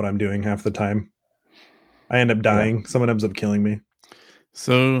don't know what I'm doing half the time. I end up dying. Yeah. Someone ends up killing me.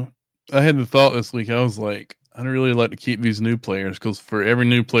 So I had the thought this week. I was like, I'd really like to keep these new players because for every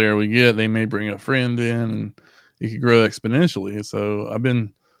new player we get, they may bring a friend in and it could grow exponentially. So I've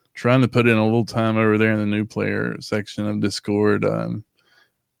been trying to put in a little time over there in the new player section of Discord.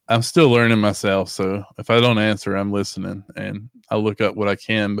 I'm still learning myself, so if I don't answer, I'm listening, and I'll look up what I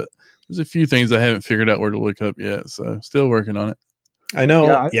can. But there's a few things I haven't figured out where to look up yet, so still working on it. I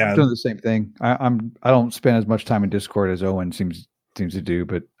know. I'm doing the same thing. I don't spend as much time in Discord as Owen seems to do,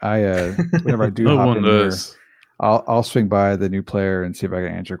 but I whenever I do, no one does. I'll swing by the new player and see if I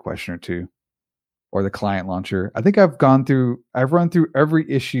can answer a question or two, or the client launcher. I think I've run through every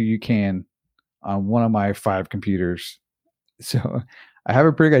issue you can on one of my 5 computers, so I have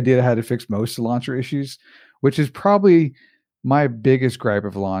a pretty good idea of how to fix most of the launcher issues, which is probably my biggest gripe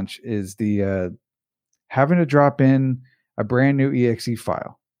of launch is the having to drop in a brand new exe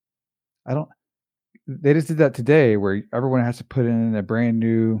file. They just did that today where everyone has to put in a brand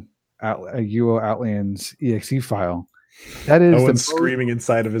new UO Outlands exe file. That is Owen's screaming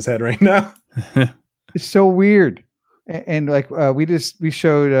inside of his head right now. It's so weird. And like we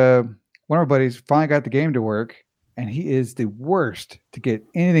showed one of our buddies finally got the game to work. And he is the worst to get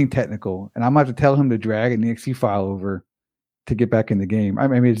anything technical. And I'm going to have to tell him to drag an exe file over to get back in the game. I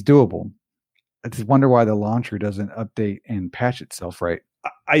mean, it's doable. I just wonder why the launcher doesn't update and patch itself right.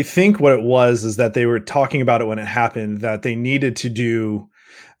 I think what it was is that they were talking about it when it happened, that they needed to do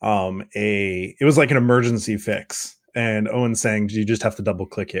it was like an emergency fix. And Owen saying you just have to double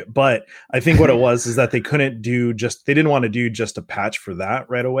click it. But I think what it was is that they didn't want to do just a patch for that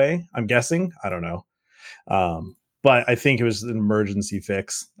right away. I'm guessing. I don't know. But I think it was an emergency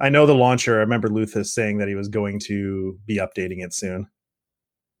fix. I know the launcher, I remember Luthus saying that he was going to be updating it soon.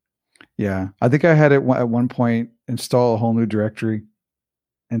 Yeah. I think I had it at one point install a whole new directory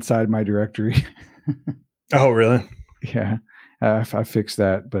inside my directory. Oh, really? Yeah. I fixed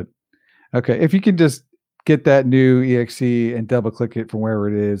that. But okay. If you can just get that new exe and double click it from wherever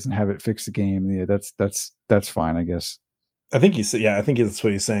it is and have it fix the game, yeah, that's fine, I guess. I think he said, yeah, I think that's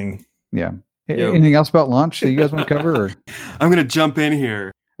what he's saying. Yeah. Anything else about launch that you guys want to cover? Or? I'm going to jump in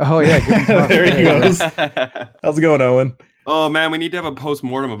here. Oh, yeah. There he goes. How's it going, Owen? Oh, man, we need to have a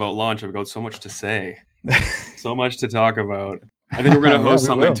post-mortem about launch. I've got so much to say. So much to talk about. I think we're going to host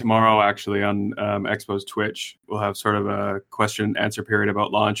something tomorrow, actually, on Expo's Twitch. We'll have sort of a question and answer period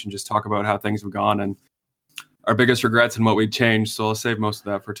about launch and just talk about how things have gone and our biggest regrets and what we'd change. So I'll save most of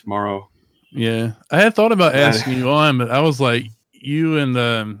that for tomorrow. Yeah. I had thought about asking you on, but I was like, you and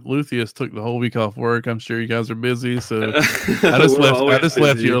Luthus took the whole week off work. I'm sure you guys are busy, so I just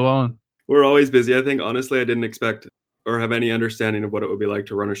left you alone. We're always busy. I think honestly, I didn't expect or have any understanding of what it would be like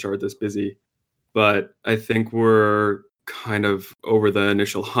to run a shard this busy, but I think we're kind of over the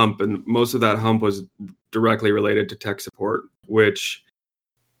initial hump, and most of that hump was directly related to tech support, which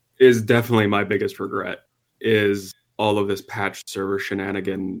is definitely my biggest regret. Is all of this patch server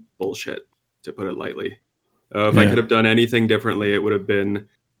shenanigan bullshit, to put it lightly. If I could have done anything differently, it would have been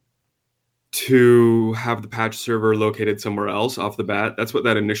to have the patch server located somewhere else off the bat. That's what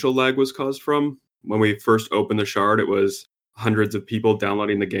that initial lag was caused from. When we first opened the shard, it was hundreds of people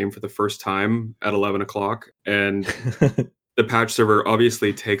downloading the game for the first time at 11 o'clock. And the patch server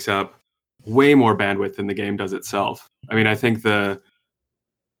obviously takes up way more bandwidth than the game does itself. I mean, I think the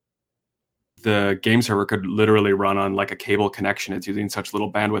game server could literally run on like a cable connection. It's using such little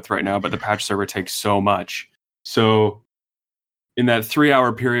bandwidth right now, but the patch server takes so much. So in that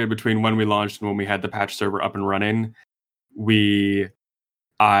 3-hour period between when we launched and when we had the patch server up and running,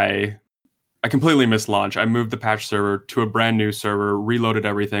 I completely missed launch. I moved the patch server to a brand new server, reloaded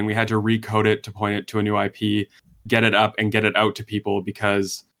everything. We had to recode it to point it to a new IP, get it up and get it out to people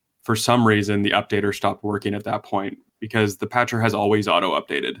because for some reason the updater stopped working at that point because the patcher has always auto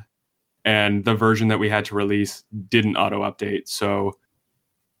updated. And the version that we had to release didn't auto update. So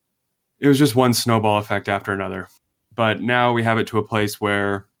it was just one snowball effect after another. But now we have it to a place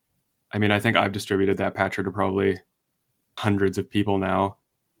where, I mean, I think I've distributed that patcher to probably hundreds of people now.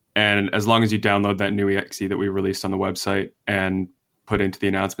 And as long as you download that new exe that we released on the website and put into the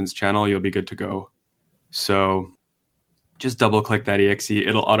announcements channel, you'll be good to go. So just double click that exe.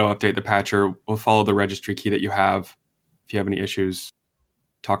 It'll auto update the patcher. We'll follow the registry key that you have. If you have any issues,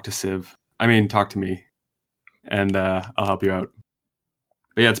 talk to me and I'll help you out.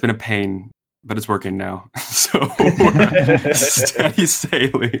 But yeah, it's been a pain, but it's working now. So we're steady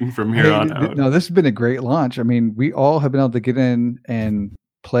sailing from here on out. No, this has been a great launch. I mean, we all have been able to get in and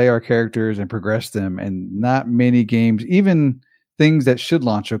play our characters and progress them, and not many games, even things that should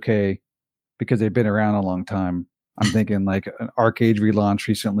launch okay because they've been around a long time. I'm thinking like an Arcade relaunch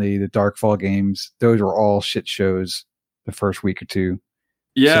recently, the Darkfall games, those were all shit shows the first week or two.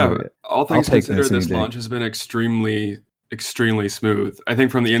 Yeah, so, all things considered, this launch has been extremely smooth. I think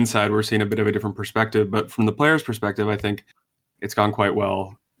from the inside, we're seeing a bit of a different perspective, but from the player's perspective, I think it's gone quite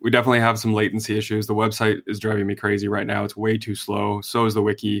well. We definitely have some latency issues. The website is driving me crazy right now. It's way too slow. So is the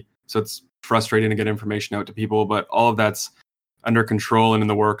wiki. So it's frustrating to get information out to people, but all of that's under control and in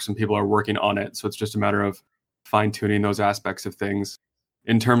the works, and people are working on it. So it's just a matter of fine-tuning those aspects of things.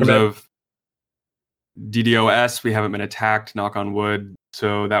 In terms of DDoS, we haven't been attacked, knock on wood.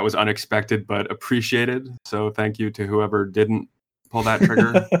 So that was unexpected, but appreciated. So thank you to whoever didn't pull that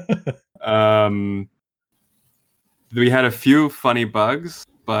trigger. We had a few funny bugs,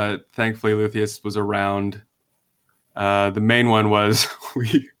 but thankfully Luthus was around. The main one was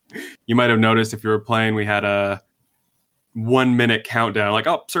you might have noticed if you were playing, we had a 1 minute countdown, like,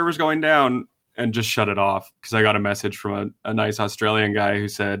 oh, server's going down, and just shut it off because I got a message from a nice Australian guy who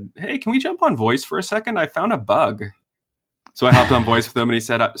said, hey, can we jump on voice for a second? I found a bug. So I hopped on voice with him and he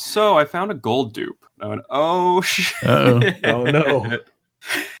said, so I found a gold dupe. I went, oh, shit. Oh, no.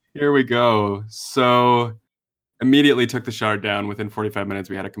 Here we go. So immediately took the shard down. Within 45 minutes,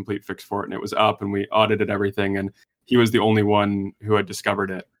 we had a complete fix for it and it was up and we audited everything. And he was the only one who had discovered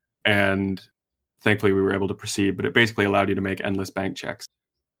it. And thankfully we were able to proceed, but it basically allowed you to make endless bank checks.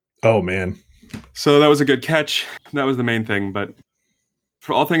 Oh, man. So that was a good catch. That was the main thing. But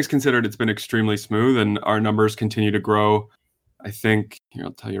for all things considered, it's been extremely smooth and our numbers continue to grow. I think, here,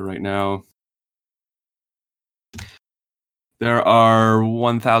 I'll tell you right now, There are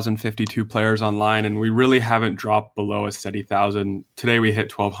 1,052 players online, and we really haven't dropped below a steady 1,000. Today we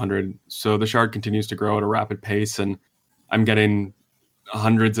hit 1,200. So the Shard continues to grow at a rapid pace, and I'm getting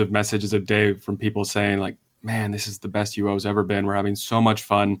hundreds of messages a day from people saying, like, man, this is the best UO's ever been. We're having so much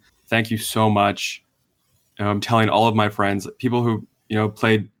fun. Thank you so much. I'm telling all of my friends, people who,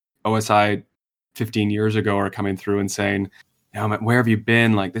 played OSI 15 years ago are coming through and saying, where have you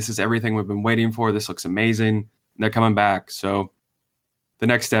been? Like, this is everything we've been waiting for. This looks amazing. And they're coming back. So the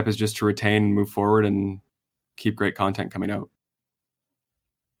next step is just to retain and move forward and keep great content coming out.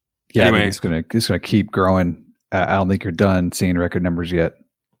 Yeah, anyway, I think it's gonna keep growing. I don't think you're done seeing record numbers yet.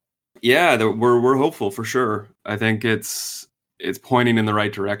 Yeah, we're hopeful for sure. I think it's pointing in the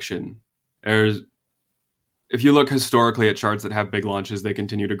right direction. If you look historically at charts that have big launches, they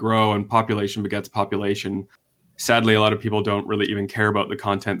continue to grow, and population begets population. Sadly, a lot of people don't really even care about the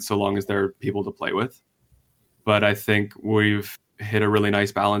content so long as there are people to play with. But I think we've hit a really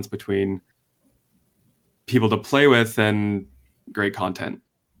nice balance between people to play with and great content.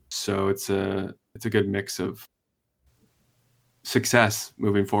 So it's a good mix of success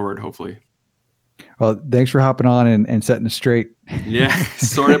moving forward, hopefully. Well, thanks for hopping on and setting it straight. Yeah,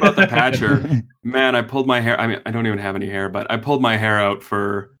 sorry about the patcher. Man, I pulled my hair. I mean, I don't even have any hair, but I pulled my hair out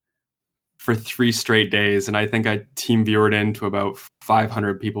for 3 straight days, and I think I team viewered into about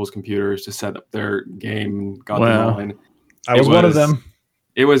 500 people's computers to set up their game and got them all in. I was one of them.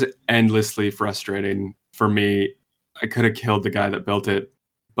 It was endlessly frustrating for me. I could have killed the guy that built it,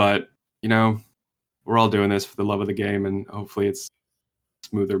 but we're all doing this for the love of the game, and hopefully it's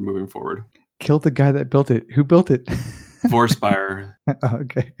smoother moving forward. Killed the guy that built it. Who built it? Forspire.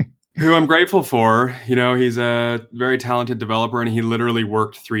 Okay. Who I'm grateful for. He's a very talented developer, and he literally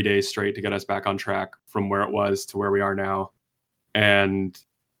worked 3 days straight to get us back on track from where it was to where we are now. And,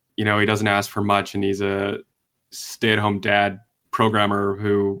 he doesn't ask for much, and he's a stay-at-home dad programmer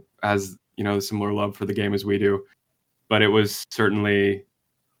who has, similar love for the game as we do. But it was certainly...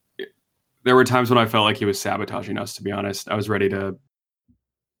 There were times when I felt like he was sabotaging us, to be honest. I was ready to,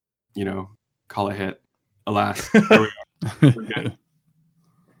 call a hit. Alas, there we are. We're good.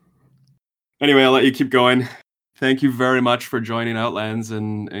 Anyway, I'll let you keep going. Thank you very much for joining Outlands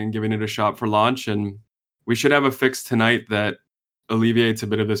and giving it a shot for launch. And we should have a fix tonight that alleviates a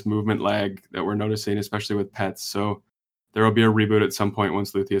bit of this movement lag that we're noticing, especially with pets. So there will be a reboot at some point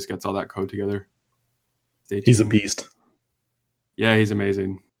once Luthien gets all that code together. He's a beast. Yeah, he's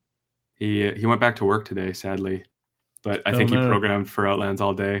amazing. He went back to work today, sadly, but I think he programmed for Outlands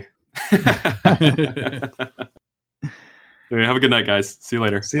all day. Anyway, have a good night, guys. See you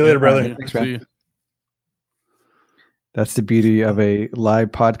later. See you later, brother. Thanks, man. That's the beauty of a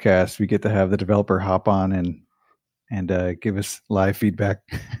live podcast. We get to have the developer hop on and give us live feedback.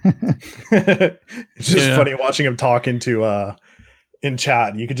 It's just funny watching him talking to in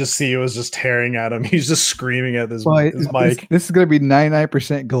chat. You could just see it was just tearing at him. He's just screaming at his mic. This is going to be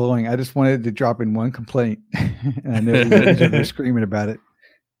 99% glowing. I just wanted to drop in one complaint, and I know they're screaming about it.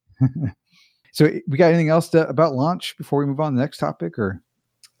 So, we got anything else about launch before we move on to the next topic, or?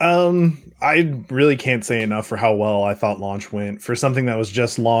 I really can't say enough for how well I thought launch went for something that was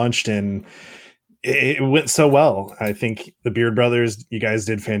just launched, and it went so well. I think the Beard Brothers, you guys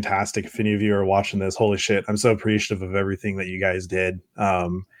did fantastic. If any of you are watching this, holy shit, I'm so appreciative of everything that you guys did.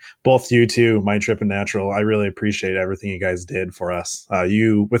 Both you two, Mindtrip and Natural, I really appreciate everything you guys did for us.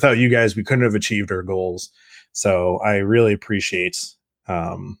 Without you guys, we couldn't have achieved our goals. So I really appreciate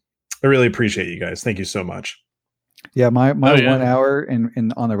you guys. Thank you so much. Yeah, my 1 hour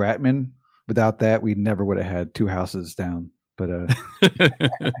in on the Ratman, without that, we never would have had 2 houses down. But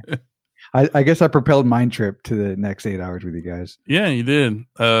I guess I propelled Mindtrip to the next 8 hours with you guys. Yeah, you did.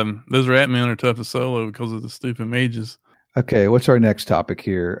 Those Ratmen are tough to solo because of the stupid mages. Okay, what's our next topic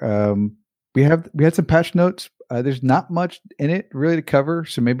here? We had some patch notes. There's not much in it really to cover,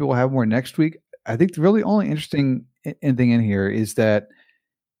 so maybe we'll have more next week. I think the really only interesting thing in here is that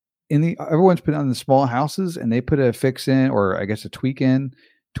everyone's put on the small houses, and they put a fix in, or I guess a tweak in,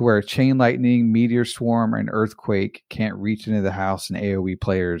 to where chain lightning, meteor swarm, and earthquake can't reach into the house and AoE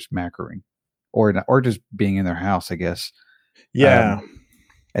players macroing, or just being in their house, I guess. Yeah,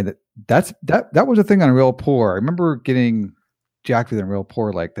 and that was a thing on Real Poor. I remember getting jacked with in Real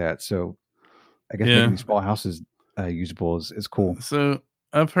Poor like that. So I guess making these small houses usable is cool. So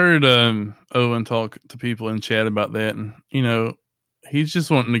I've heard Owen talk to people in chat about that, and he's just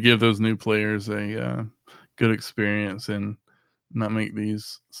wanting to give those new players a good experience and not make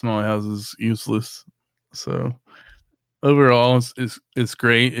these small houses useless. So overall, it's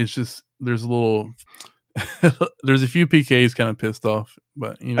great. It's just there's a few PKs kind of pissed off,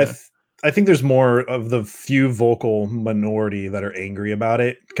 but I think there's more of the few vocal minority that are angry about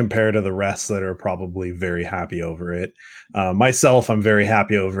it compared to the rest that are probably very happy over it. Myself, I'm very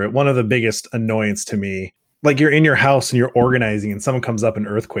happy over it. One of the biggest annoyance to me, like you're in your house and you're organizing and someone comes up and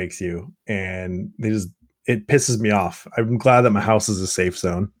earthquakes you, and it pisses me off. I'm glad that my house is a safe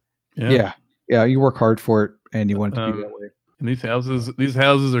zone. Yeah. You work hard for it and you want it to be that way. And these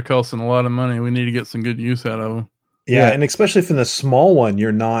houses are costing a lot of money. We need to get some good use out of them. Yeah. And especially if in the small one,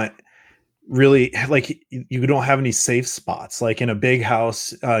 you're not really like you don't have any safe spots. Like in a big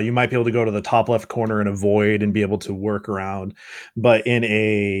house, you might be able to go to the top left corner and avoid and be able to work around. But in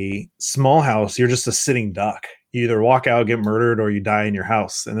a small house, you're just a sitting duck. You either walk out, get murdered, or you die in your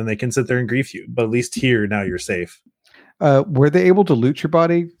house, and then they can sit there and grief you. But at least here, now you're safe. Were they able to loot your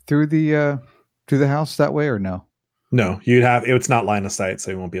body through the house that way, or no? No, it's not line of sight,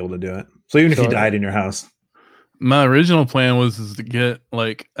 so you won't be able to do it. So even if you died in your house. My original plan was to get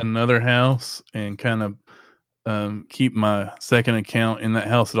like another house and kind of keep my second account in that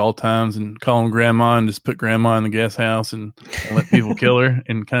house at all times and call them grandma and just put grandma in the guest house and let people kill her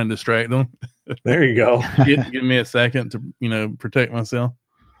and kind of distract them. There you go. Give me a second to, protect myself.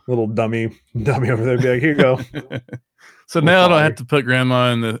 Little dummy over there. Be like, here you go. So now I don't have to put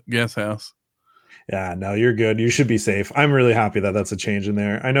grandma in the guest house. Yeah, no, you're good. You should be safe. I'm really happy that that's a change in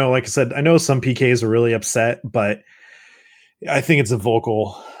there. I know, like I said, I know some PKs are really upset, but I think it's a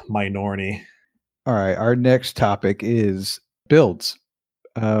vocal minority. All right. Our next topic is builds.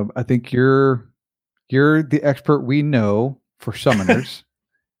 I think you're the expert we know for summoners.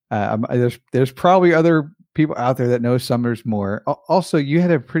 There's probably other people out there that know summoners more. Also, you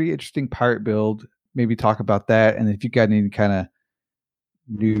had a pretty interesting pirate build. Maybe talk about that. And if you got any kind of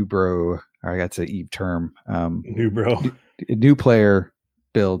new bro, or that's an Eve term, new player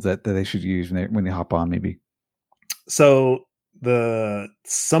builds that they should use when they hop on, maybe. So the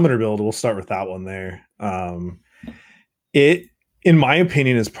summoner build, we'll start with that one there. It, in my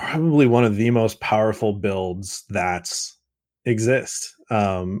opinion, is probably one of the most powerful builds that exist.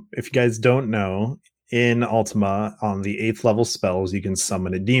 If you guys don't know, in Ultima, on the 8th level spells, you can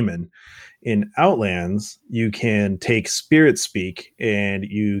summon a demon. In Outlands, you can take Spirit Speak and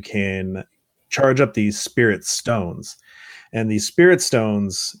you can charge up these Spirit Stones. And these Spirit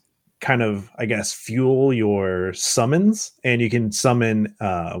Stones kind of, I guess, fuel your summons. And you can summon,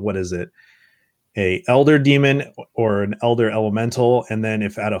 a Elder Demon or an Elder Elemental. And then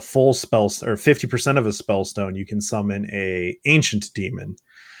if at a full spell or 50% of a spell stone, you can summon a Ancient Demon.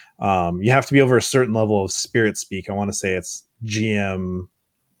 You have to be over a certain level of Spirit Speak. I want to say it's GM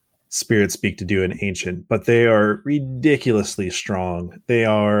Spirit Speak to do an Ancient, but they are ridiculously strong. They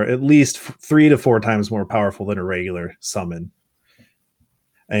are at least 3 to 4 times more powerful than a regular summon.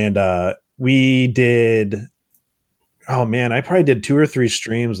 And we did, I probably did 2 or 3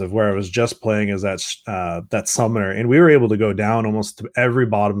 streams of where I was just playing as that summoner, and we were able to go down almost to every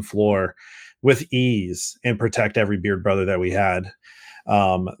bottom floor with ease and protect every beard brother that we had.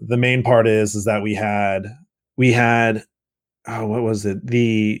 The main part is that we had what was it?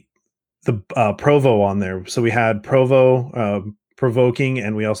 The Provo on there. So we had Provo, Provoking,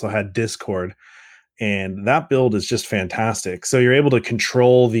 and we also had Discord. And that build is just fantastic. So you're able to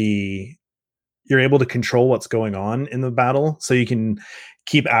control what's going on in the battle. So you can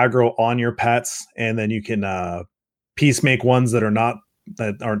keep aggro on your pets, and then you can peacemake ones that aren't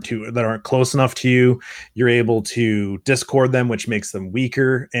close enough to you. You're able to discord them, which makes them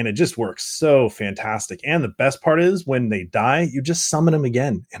weaker, and it just works so fantastic. And the best part is when they die, you just summon them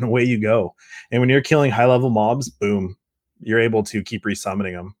again, and away you go. And when you're killing high level mobs, boom, you're able to keep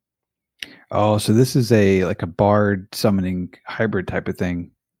resummoning them. Oh, so this is like a bard summoning hybrid type of thing.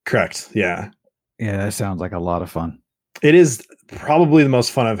 Correct. Yeah. Yeah, that sounds like a lot of fun. It is probably the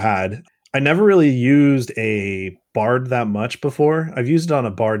most fun I've had. I never really used a bard that much before. I've used it on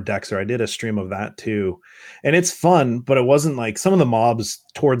a bard Dexter. I did a stream of that too. And it's fun, but it wasn't like some of the mobs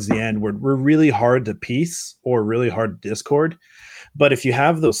towards the end were really hard to piece or really hard to discord. But if you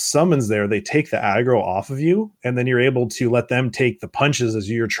have those summons there, they take the aggro off of you, and then you're able to let them take the punches as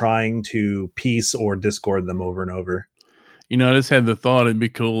you're trying to piece or discord them over and over. I just had the thought it'd be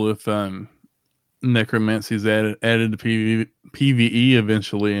cool if necromancy is added to PvE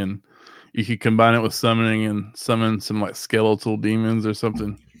eventually, and you could combine it with summoning and summon some like skeletal demons or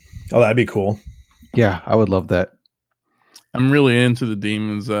something. Oh, that'd be cool. Yeah, I would love that. I'm really into the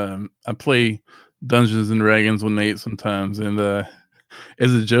demons. I play Dungeons and Dragons with Nate sometimes, and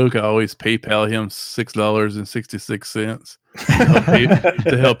as a joke, I always PayPal him $6.66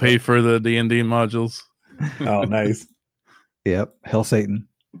 to help pay for the D&D modules. Oh, nice. Yep, Hell Satan.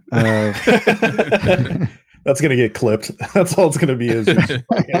 That's gonna get clipped. That's all it's gonna be. Is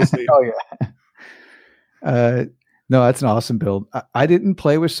Oh yeah. No, that's an awesome build. I didn't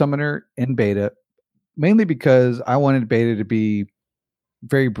play with Summoner in beta, mainly because I wanted beta to be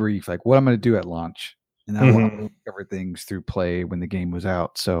very brief, like what I'm going to do at launch, and I want to cover things through play when the game was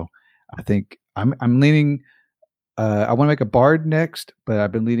out. So I think I'm leaning. I want to make a Bard next, but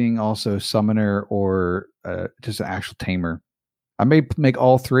I've been leaning also Summoner or just an actual Tamer. I may make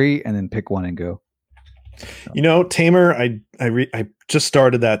all three and then pick one and go. You know, Tamer, I just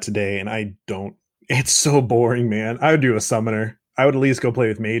started that today, and I don't. It's so boring, man. I would do a Summoner. I would at least go play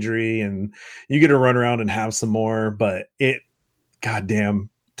with Majory, and you get to run around and have some more. But goddamn,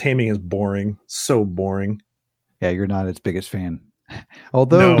 taming is boring. So boring. Yeah, you're not its biggest fan.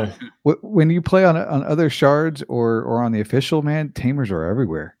 Although when you play on other shards or on the official, man, tamers are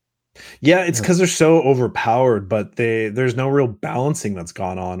everywhere. Yeah, it's because they're so overpowered, but there's no real balancing that's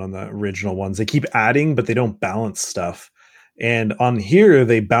gone on the original ones. They keep adding, but they don't balance stuff. And on here,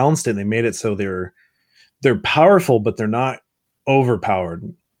 they balanced it and they made it so they're powerful, but they're not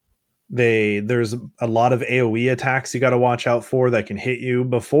overpowered. There's a lot of AoE attacks you got to watch out for that can hit you.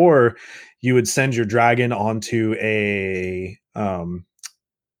 Before, you would send your dragon onto a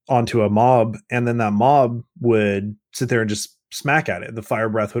mob, and then that mob would sit there and just smack at it. The fire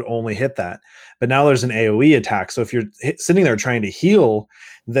breath would only hit that. But now there's an AoE attack. So if you're sitting there trying to heal,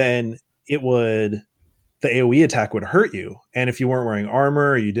 then the AoE attack would hurt you. And if you weren't wearing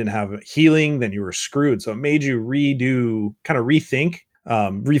armor or you didn't have healing, then you were screwed. So it made you rethink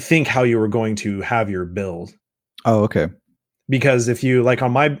how you were going to have your build. Oh, okay. Because if you like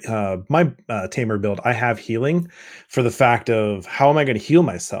on my Tamer build, I have healing for the fact of how am I going to heal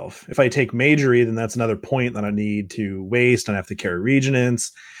myself? If I take Majory, then that's another point that I need to waste and I have to carry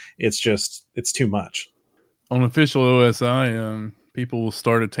Regents. It's too much. On official OSI, people will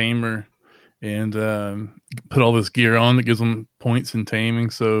start a Tamer and put all this gear on that gives them points in taming.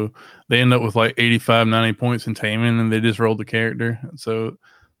 So they end up with like 85, 90 points in taming, and they just rolled the character. So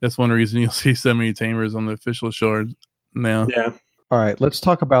that's one reason you'll see so many tamers on the official shard now. Yeah. All right, let's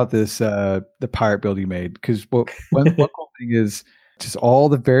talk about this, the pirate build you made. Because one cool thing is just all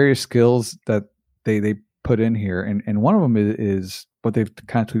the various skills that they put in here. And one of them is what they've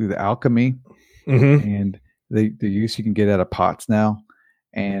kind of do the alchemy. Mm-hmm. And the use you can get out of pots now.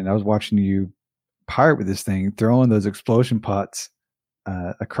 And I was watching you pirate with this thing, throwing those explosion pots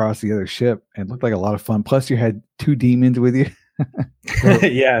across the other ship, and it looked like a lot of fun. Plus, you had 2 demons with you.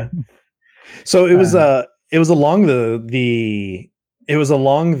 Yeah. So it was along the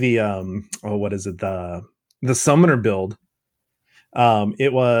the summoner build. I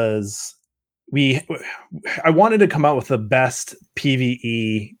wanted to come out with the best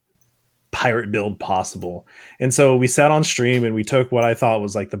PvE pirate build possible, and so we sat on stream and we took what I thought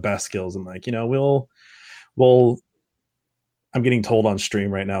was like the best skills, and like, we'll I'm getting told on stream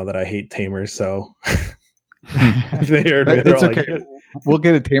right now that I hate tamers, so they heard me, it's okay. Like, we'll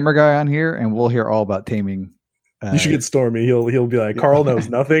get a tamer guy on here and we'll hear all about taming. You should get Stormy. He'll be like, Carl knows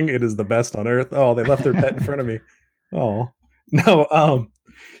nothing. It is the best on earth. Oh, they left their pet in front of me. Oh no.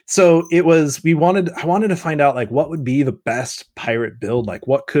 So I wanted to find out like what would be the best pirate build. Like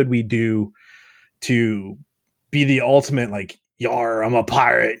what could we do to be the ultimate, like, yar, I'm a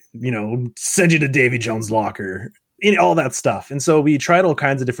pirate, send you to Davy Jones' locker, all that stuff. And so we tried all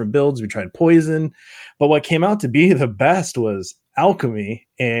kinds of different builds. We tried poison, but what came out to be the best was alchemy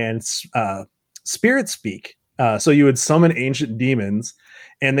and spirit speak. So you would summon ancient demons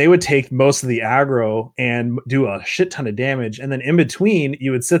and they would take most of the aggro and do a shit ton of damage. And then in between,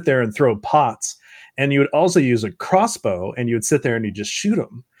 you would sit there and throw pots, and you would also use a crossbow, and you would sit there and you just shoot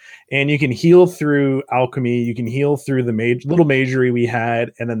them. And you can heal through alchemy. You can heal through the little Majory we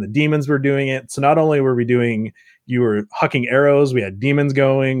had, and then the demons were doing it. So not only were you were hucking arrows, we had demons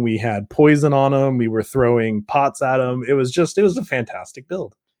going, we had poison on them, we were throwing pots at them. It was a fantastic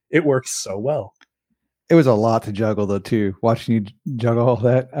build. It worked so well. It was a lot to juggle, though, too. Watching you juggle all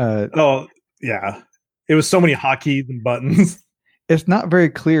that. Oh, yeah. It was so many hotkeys and buttons. It's not very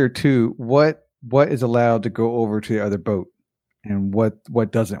clear, too, what is allowed to go over to the other boat and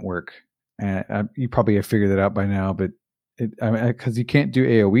what doesn't work. And you probably have figured that out by now, but because you can't do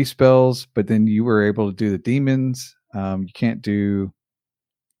AoE spells, but then you were able to do the demons. You can't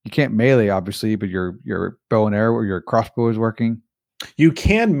melee, obviously, but your bow and arrow or your crossbow is working. You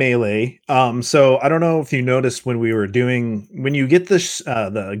can melee. So I don't know if you noticed when you get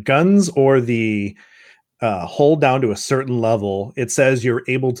the guns or the hold down to a certain level, it says you're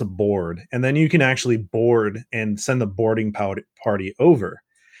able to board, and then you can actually board and send the boarding party over,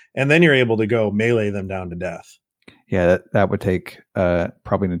 and then you're able to go melee them down to death. Yeah, that would take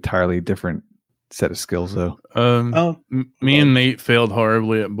probably an entirely different set of skills, though. Me and Nate failed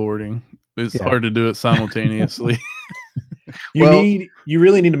horribly at boarding. It's hard to do it simultaneously. You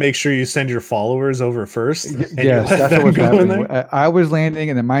really need to make sure you send your followers over first. Yes, that's what was happening. I was landing,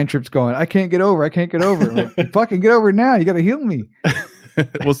 and then Mind Trip's going, I can't get over. Like, fucking get over now. You got to heal me.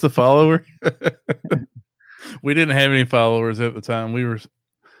 What's the follower? We didn't have any followers at the time. We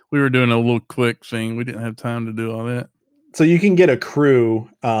were doing a little quick thing. We didn't have time to do all that. So you can get a crew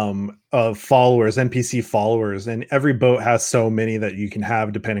of followers, NPC followers, and every boat has so many that you can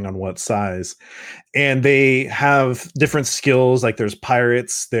have depending on what size. And they have different skills. Like there's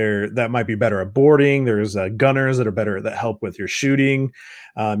pirates there that might be better at boarding. There's gunners that help with your shooting.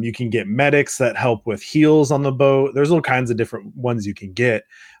 You can get medics that help with heals on the boat. There's all kinds of different ones you can get.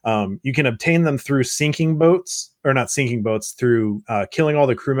 You can obtain them through through killing all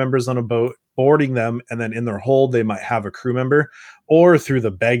the crew members on a boat, boarding them, and then in their hold they might have a crew member, or through the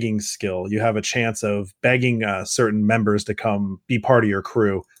begging skill. You have a chance of begging certain members to come be part of your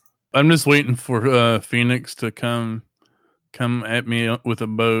crew. I'm just waiting for Phoenix to come at me with a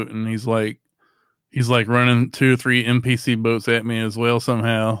boat, and he's like running 2 or 3 NPC boats at me as well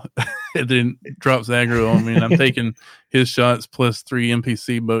somehow. And then drops aggro on me, and I'm taking his shots plus 3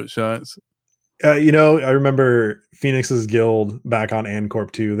 NPC boat shots. I remember Phoenix's guild back on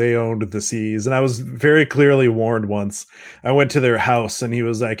Ancorp 2. They owned the seas, and I was very clearly warned once. I went to their house, and he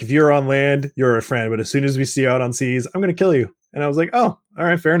was like, if you're on land, you're a friend, but as soon as we see you out on seas, I'm going to kill you. And I was like, oh, all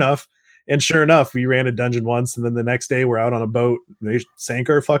right, fair enough. And sure enough, we ran a dungeon once, and then the next day we're out on a boat. They sank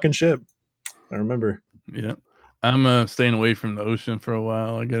our fucking ship. I remember. Yeah. I'm staying away from the ocean for a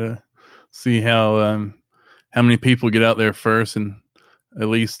while. I got to see how many people get out there first, and at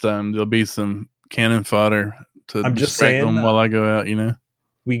least there'll be some cannon fodder to distract them while I go out,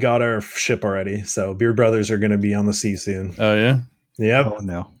 We got our ship already, so Beard Brothers are going to be on the sea soon. Oh, yeah? Yep. Oh,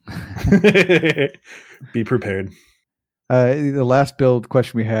 no. Be prepared. The last build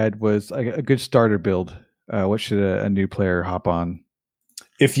question we had was a good starter build. What should a new player hop on?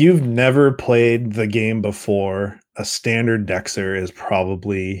 If you've never played the game before, a standard Dexter is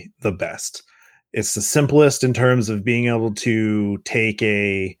probably the best. It's the simplest in terms of being able to take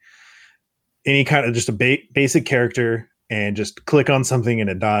any kind of just a basic character and just click on something and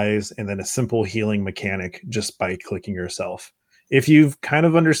it dies, and then a simple healing mechanic just by clicking yourself. If you kind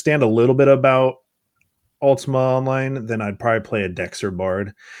of understand a little bit about Ultima Online, then I'd probably play a Dexter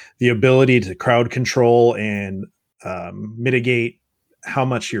Bard. The ability to crowd control and mitigate how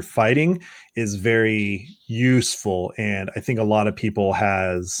much you're fighting is very useful, and I think a lot of people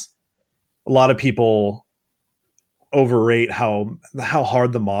overrate how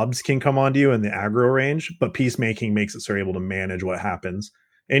hard the mobs can come onto you in the aggro range, but peacemaking makes it so you're able to manage what happens,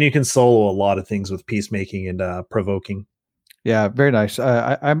 and you can solo a lot of things with peacemaking and provoking. Yeah, very nice.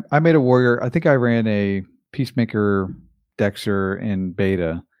 I made a warrior. I think I ran a peacemaker Dexter in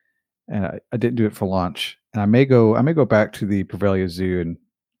beta, and I didn't do it for launch. And I may go back to the Prevalia Zoo and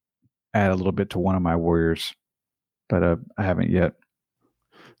add a little bit to one of my warriors, but I haven't yet.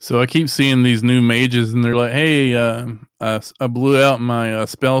 So I keep seeing these new mages, and they're like, "Hey, I blew out my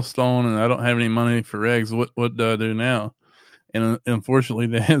spell stone, and I don't have any money for eggs. What do I do now?" And unfortunately,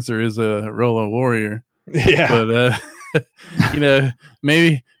 the answer is roll a warrior. Yeah, but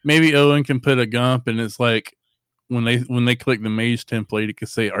maybe Owen can put a gump, and it's like when they click the mage template, it can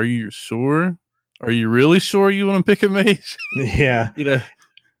say, "Are you sure? Are you really sure you want to pick a mage?" Yeah,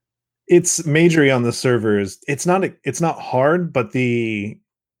 it's magery on the servers. It's not hard, but the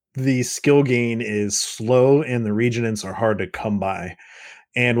skill gain is slow, and the regents are hard to come by.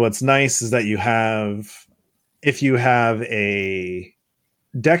 And what's nice is that if you have a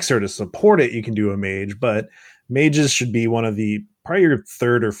Dexter to support it, you can do a mage, but mages should be probably your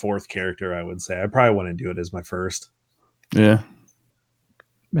 3rd or 4th character, I would say. I probably want to do it as my first. Yeah.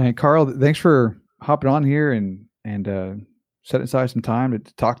 Man, Carl, thanks for hopping on here and setting aside some time to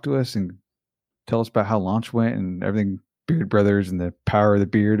talk to us and tell us about how launch went and everything, Beard Brothers and the power of the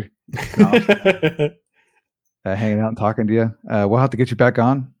beard. Hanging out and talking to you. We'll have to get you back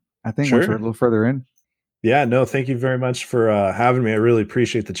on, I think, once we're a little further in. Yeah, no, thank you very much for having me. I really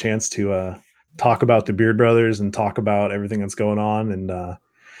appreciate the chance to talk about the Beard Brothers and talk about everything that's going on, and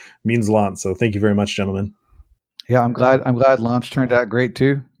means a lot. So thank you very much, gentlemen. Yeah, I'm glad launch turned out great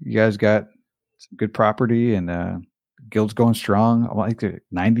too. You guys got some good property, and guild's going strong. I think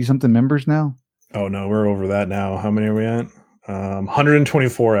 90 something members now. Oh no, we're over that now. How many are we at?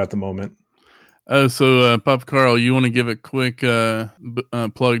 124 at the moment. So Papa Carl, you want to give a quick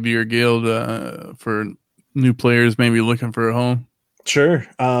plug to your guild for new players maybe looking for a home? Sure.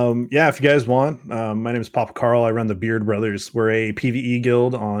 Yeah, if you guys want, my name is Papa Carl. I run the Beard Brothers. We're a PvE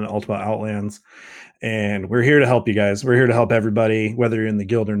guild on Ultima Outlands, and we're here to help you guys. We're here to help everybody, whether you're in the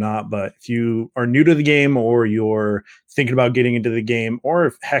guild or not. But if you are new to the game, or you're thinking about getting into the game, or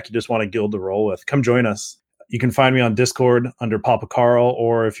if heck, you just want a guild to roll with, come join us. You can find me on Discord under Papa Carl,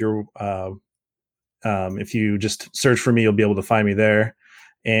 or if you just search for me, you'll be able to find me there.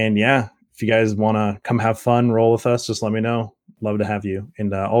 And yeah, if you guys want to come have fun, roll with us, just let me know. Love to have you.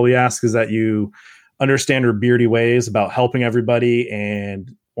 And all we ask is that you understand our beardy ways about helping everybody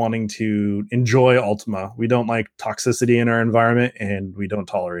and wanting to enjoy Ultima. We don't like toxicity in our environment, and we don't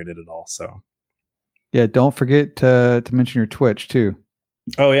tolerate it at all. So yeah, don't forget to mention your Twitch too.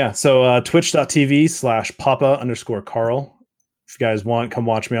 Oh yeah, so twitch.tv/papa_Carl. If you guys want, come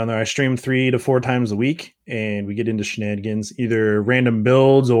watch me on there. I stream 3 to 4 times a week, and we get into shenanigans, either random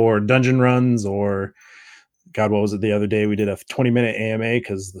builds or dungeon runs, or God, what was it the other day? We did a 20-minute AMA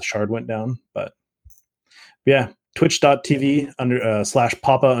because the shard went down. But yeah,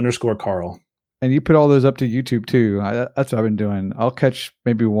 twitch.tv/papa_Carl. And you put all those up to YouTube too. That's what I've been doing. I'll catch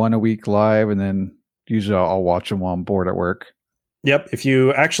maybe one a week live, and then usually I'll watch them while I'm bored at work. Yep. If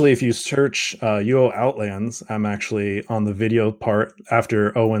you search UO Outlands, I'm actually on the video part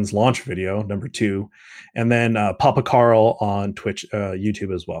after Owen's launch video, number 2, and then Papa Carl on Twitch,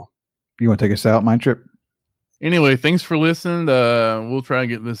 YouTube as well. You want to take us out, Mind Trip? Anyway, thanks for listening. We'll try and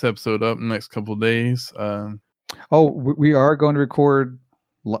get this episode up in the next couple of days. We are going to record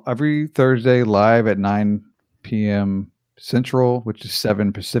every Thursday live at 9 p.m. Central, which is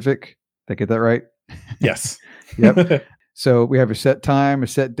 7 Pacific. Did I get that right? Yes. Yep. So we have a set time, a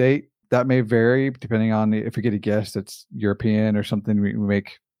set date. That may vary depending on if we get a guest that's European or something. We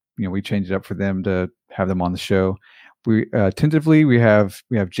make, we change it up for them to have them on the show. We tentatively we have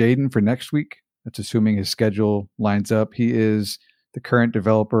Jaden for next week. That's assuming his schedule lines up. He is the current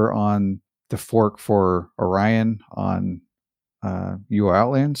developer on the fork for Orion on UO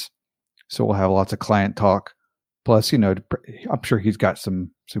Outlands. So we'll have lots of client talk. Plus, I'm sure he's got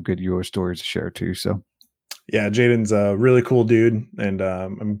some good UO stories to share too. So. Yeah, Jaden's a really cool dude, and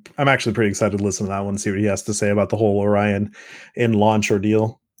I'm actually pretty excited to listen to that one, see what he has to say about the whole Orion in launch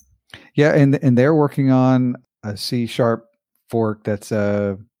ordeal. Yeah, and they're working on a C# fork that's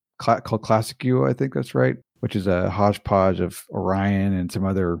called Classic UO, I think that's right, which is a hodgepodge of Orion and some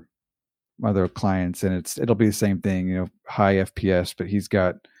other clients, and it'll be the same thing, high FPS, but he's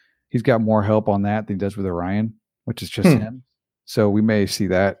got more help on that than he does with Orion, which is just him. So we may see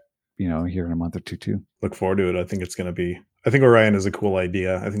that, here in a month or two too. Look forward to it. I think Orion is a cool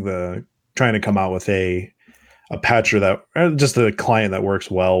idea. I think trying to come out with a patcher just a client that works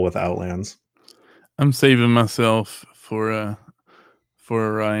well with Outlands. I'm saving myself for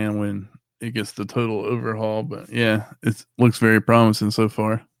Orion when it gets the total overhaul, but yeah, it looks very promising so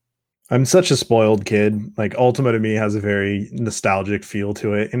far. I'm such a spoiled kid. Like Ultima to me has a very nostalgic feel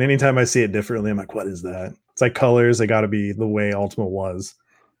to it, and anytime I see it differently, I'm like, what is that? It's like colors. They got to be the way Ultima was.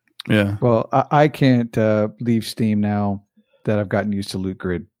 Yeah. Well, I can't leave Steam now that I've gotten used to Loot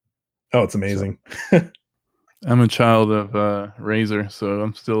Grid. Oh, it's amazing. So, I'm a child of Razor, so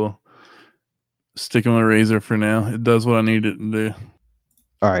I'm still sticking with Razor for now. It does what I need it to do.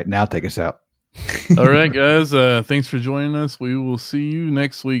 All right, now take us out. All right, guys. Thanks for joining us. We will see you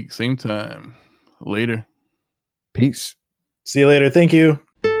next week, same time. Later. Peace. See you later. Thank you.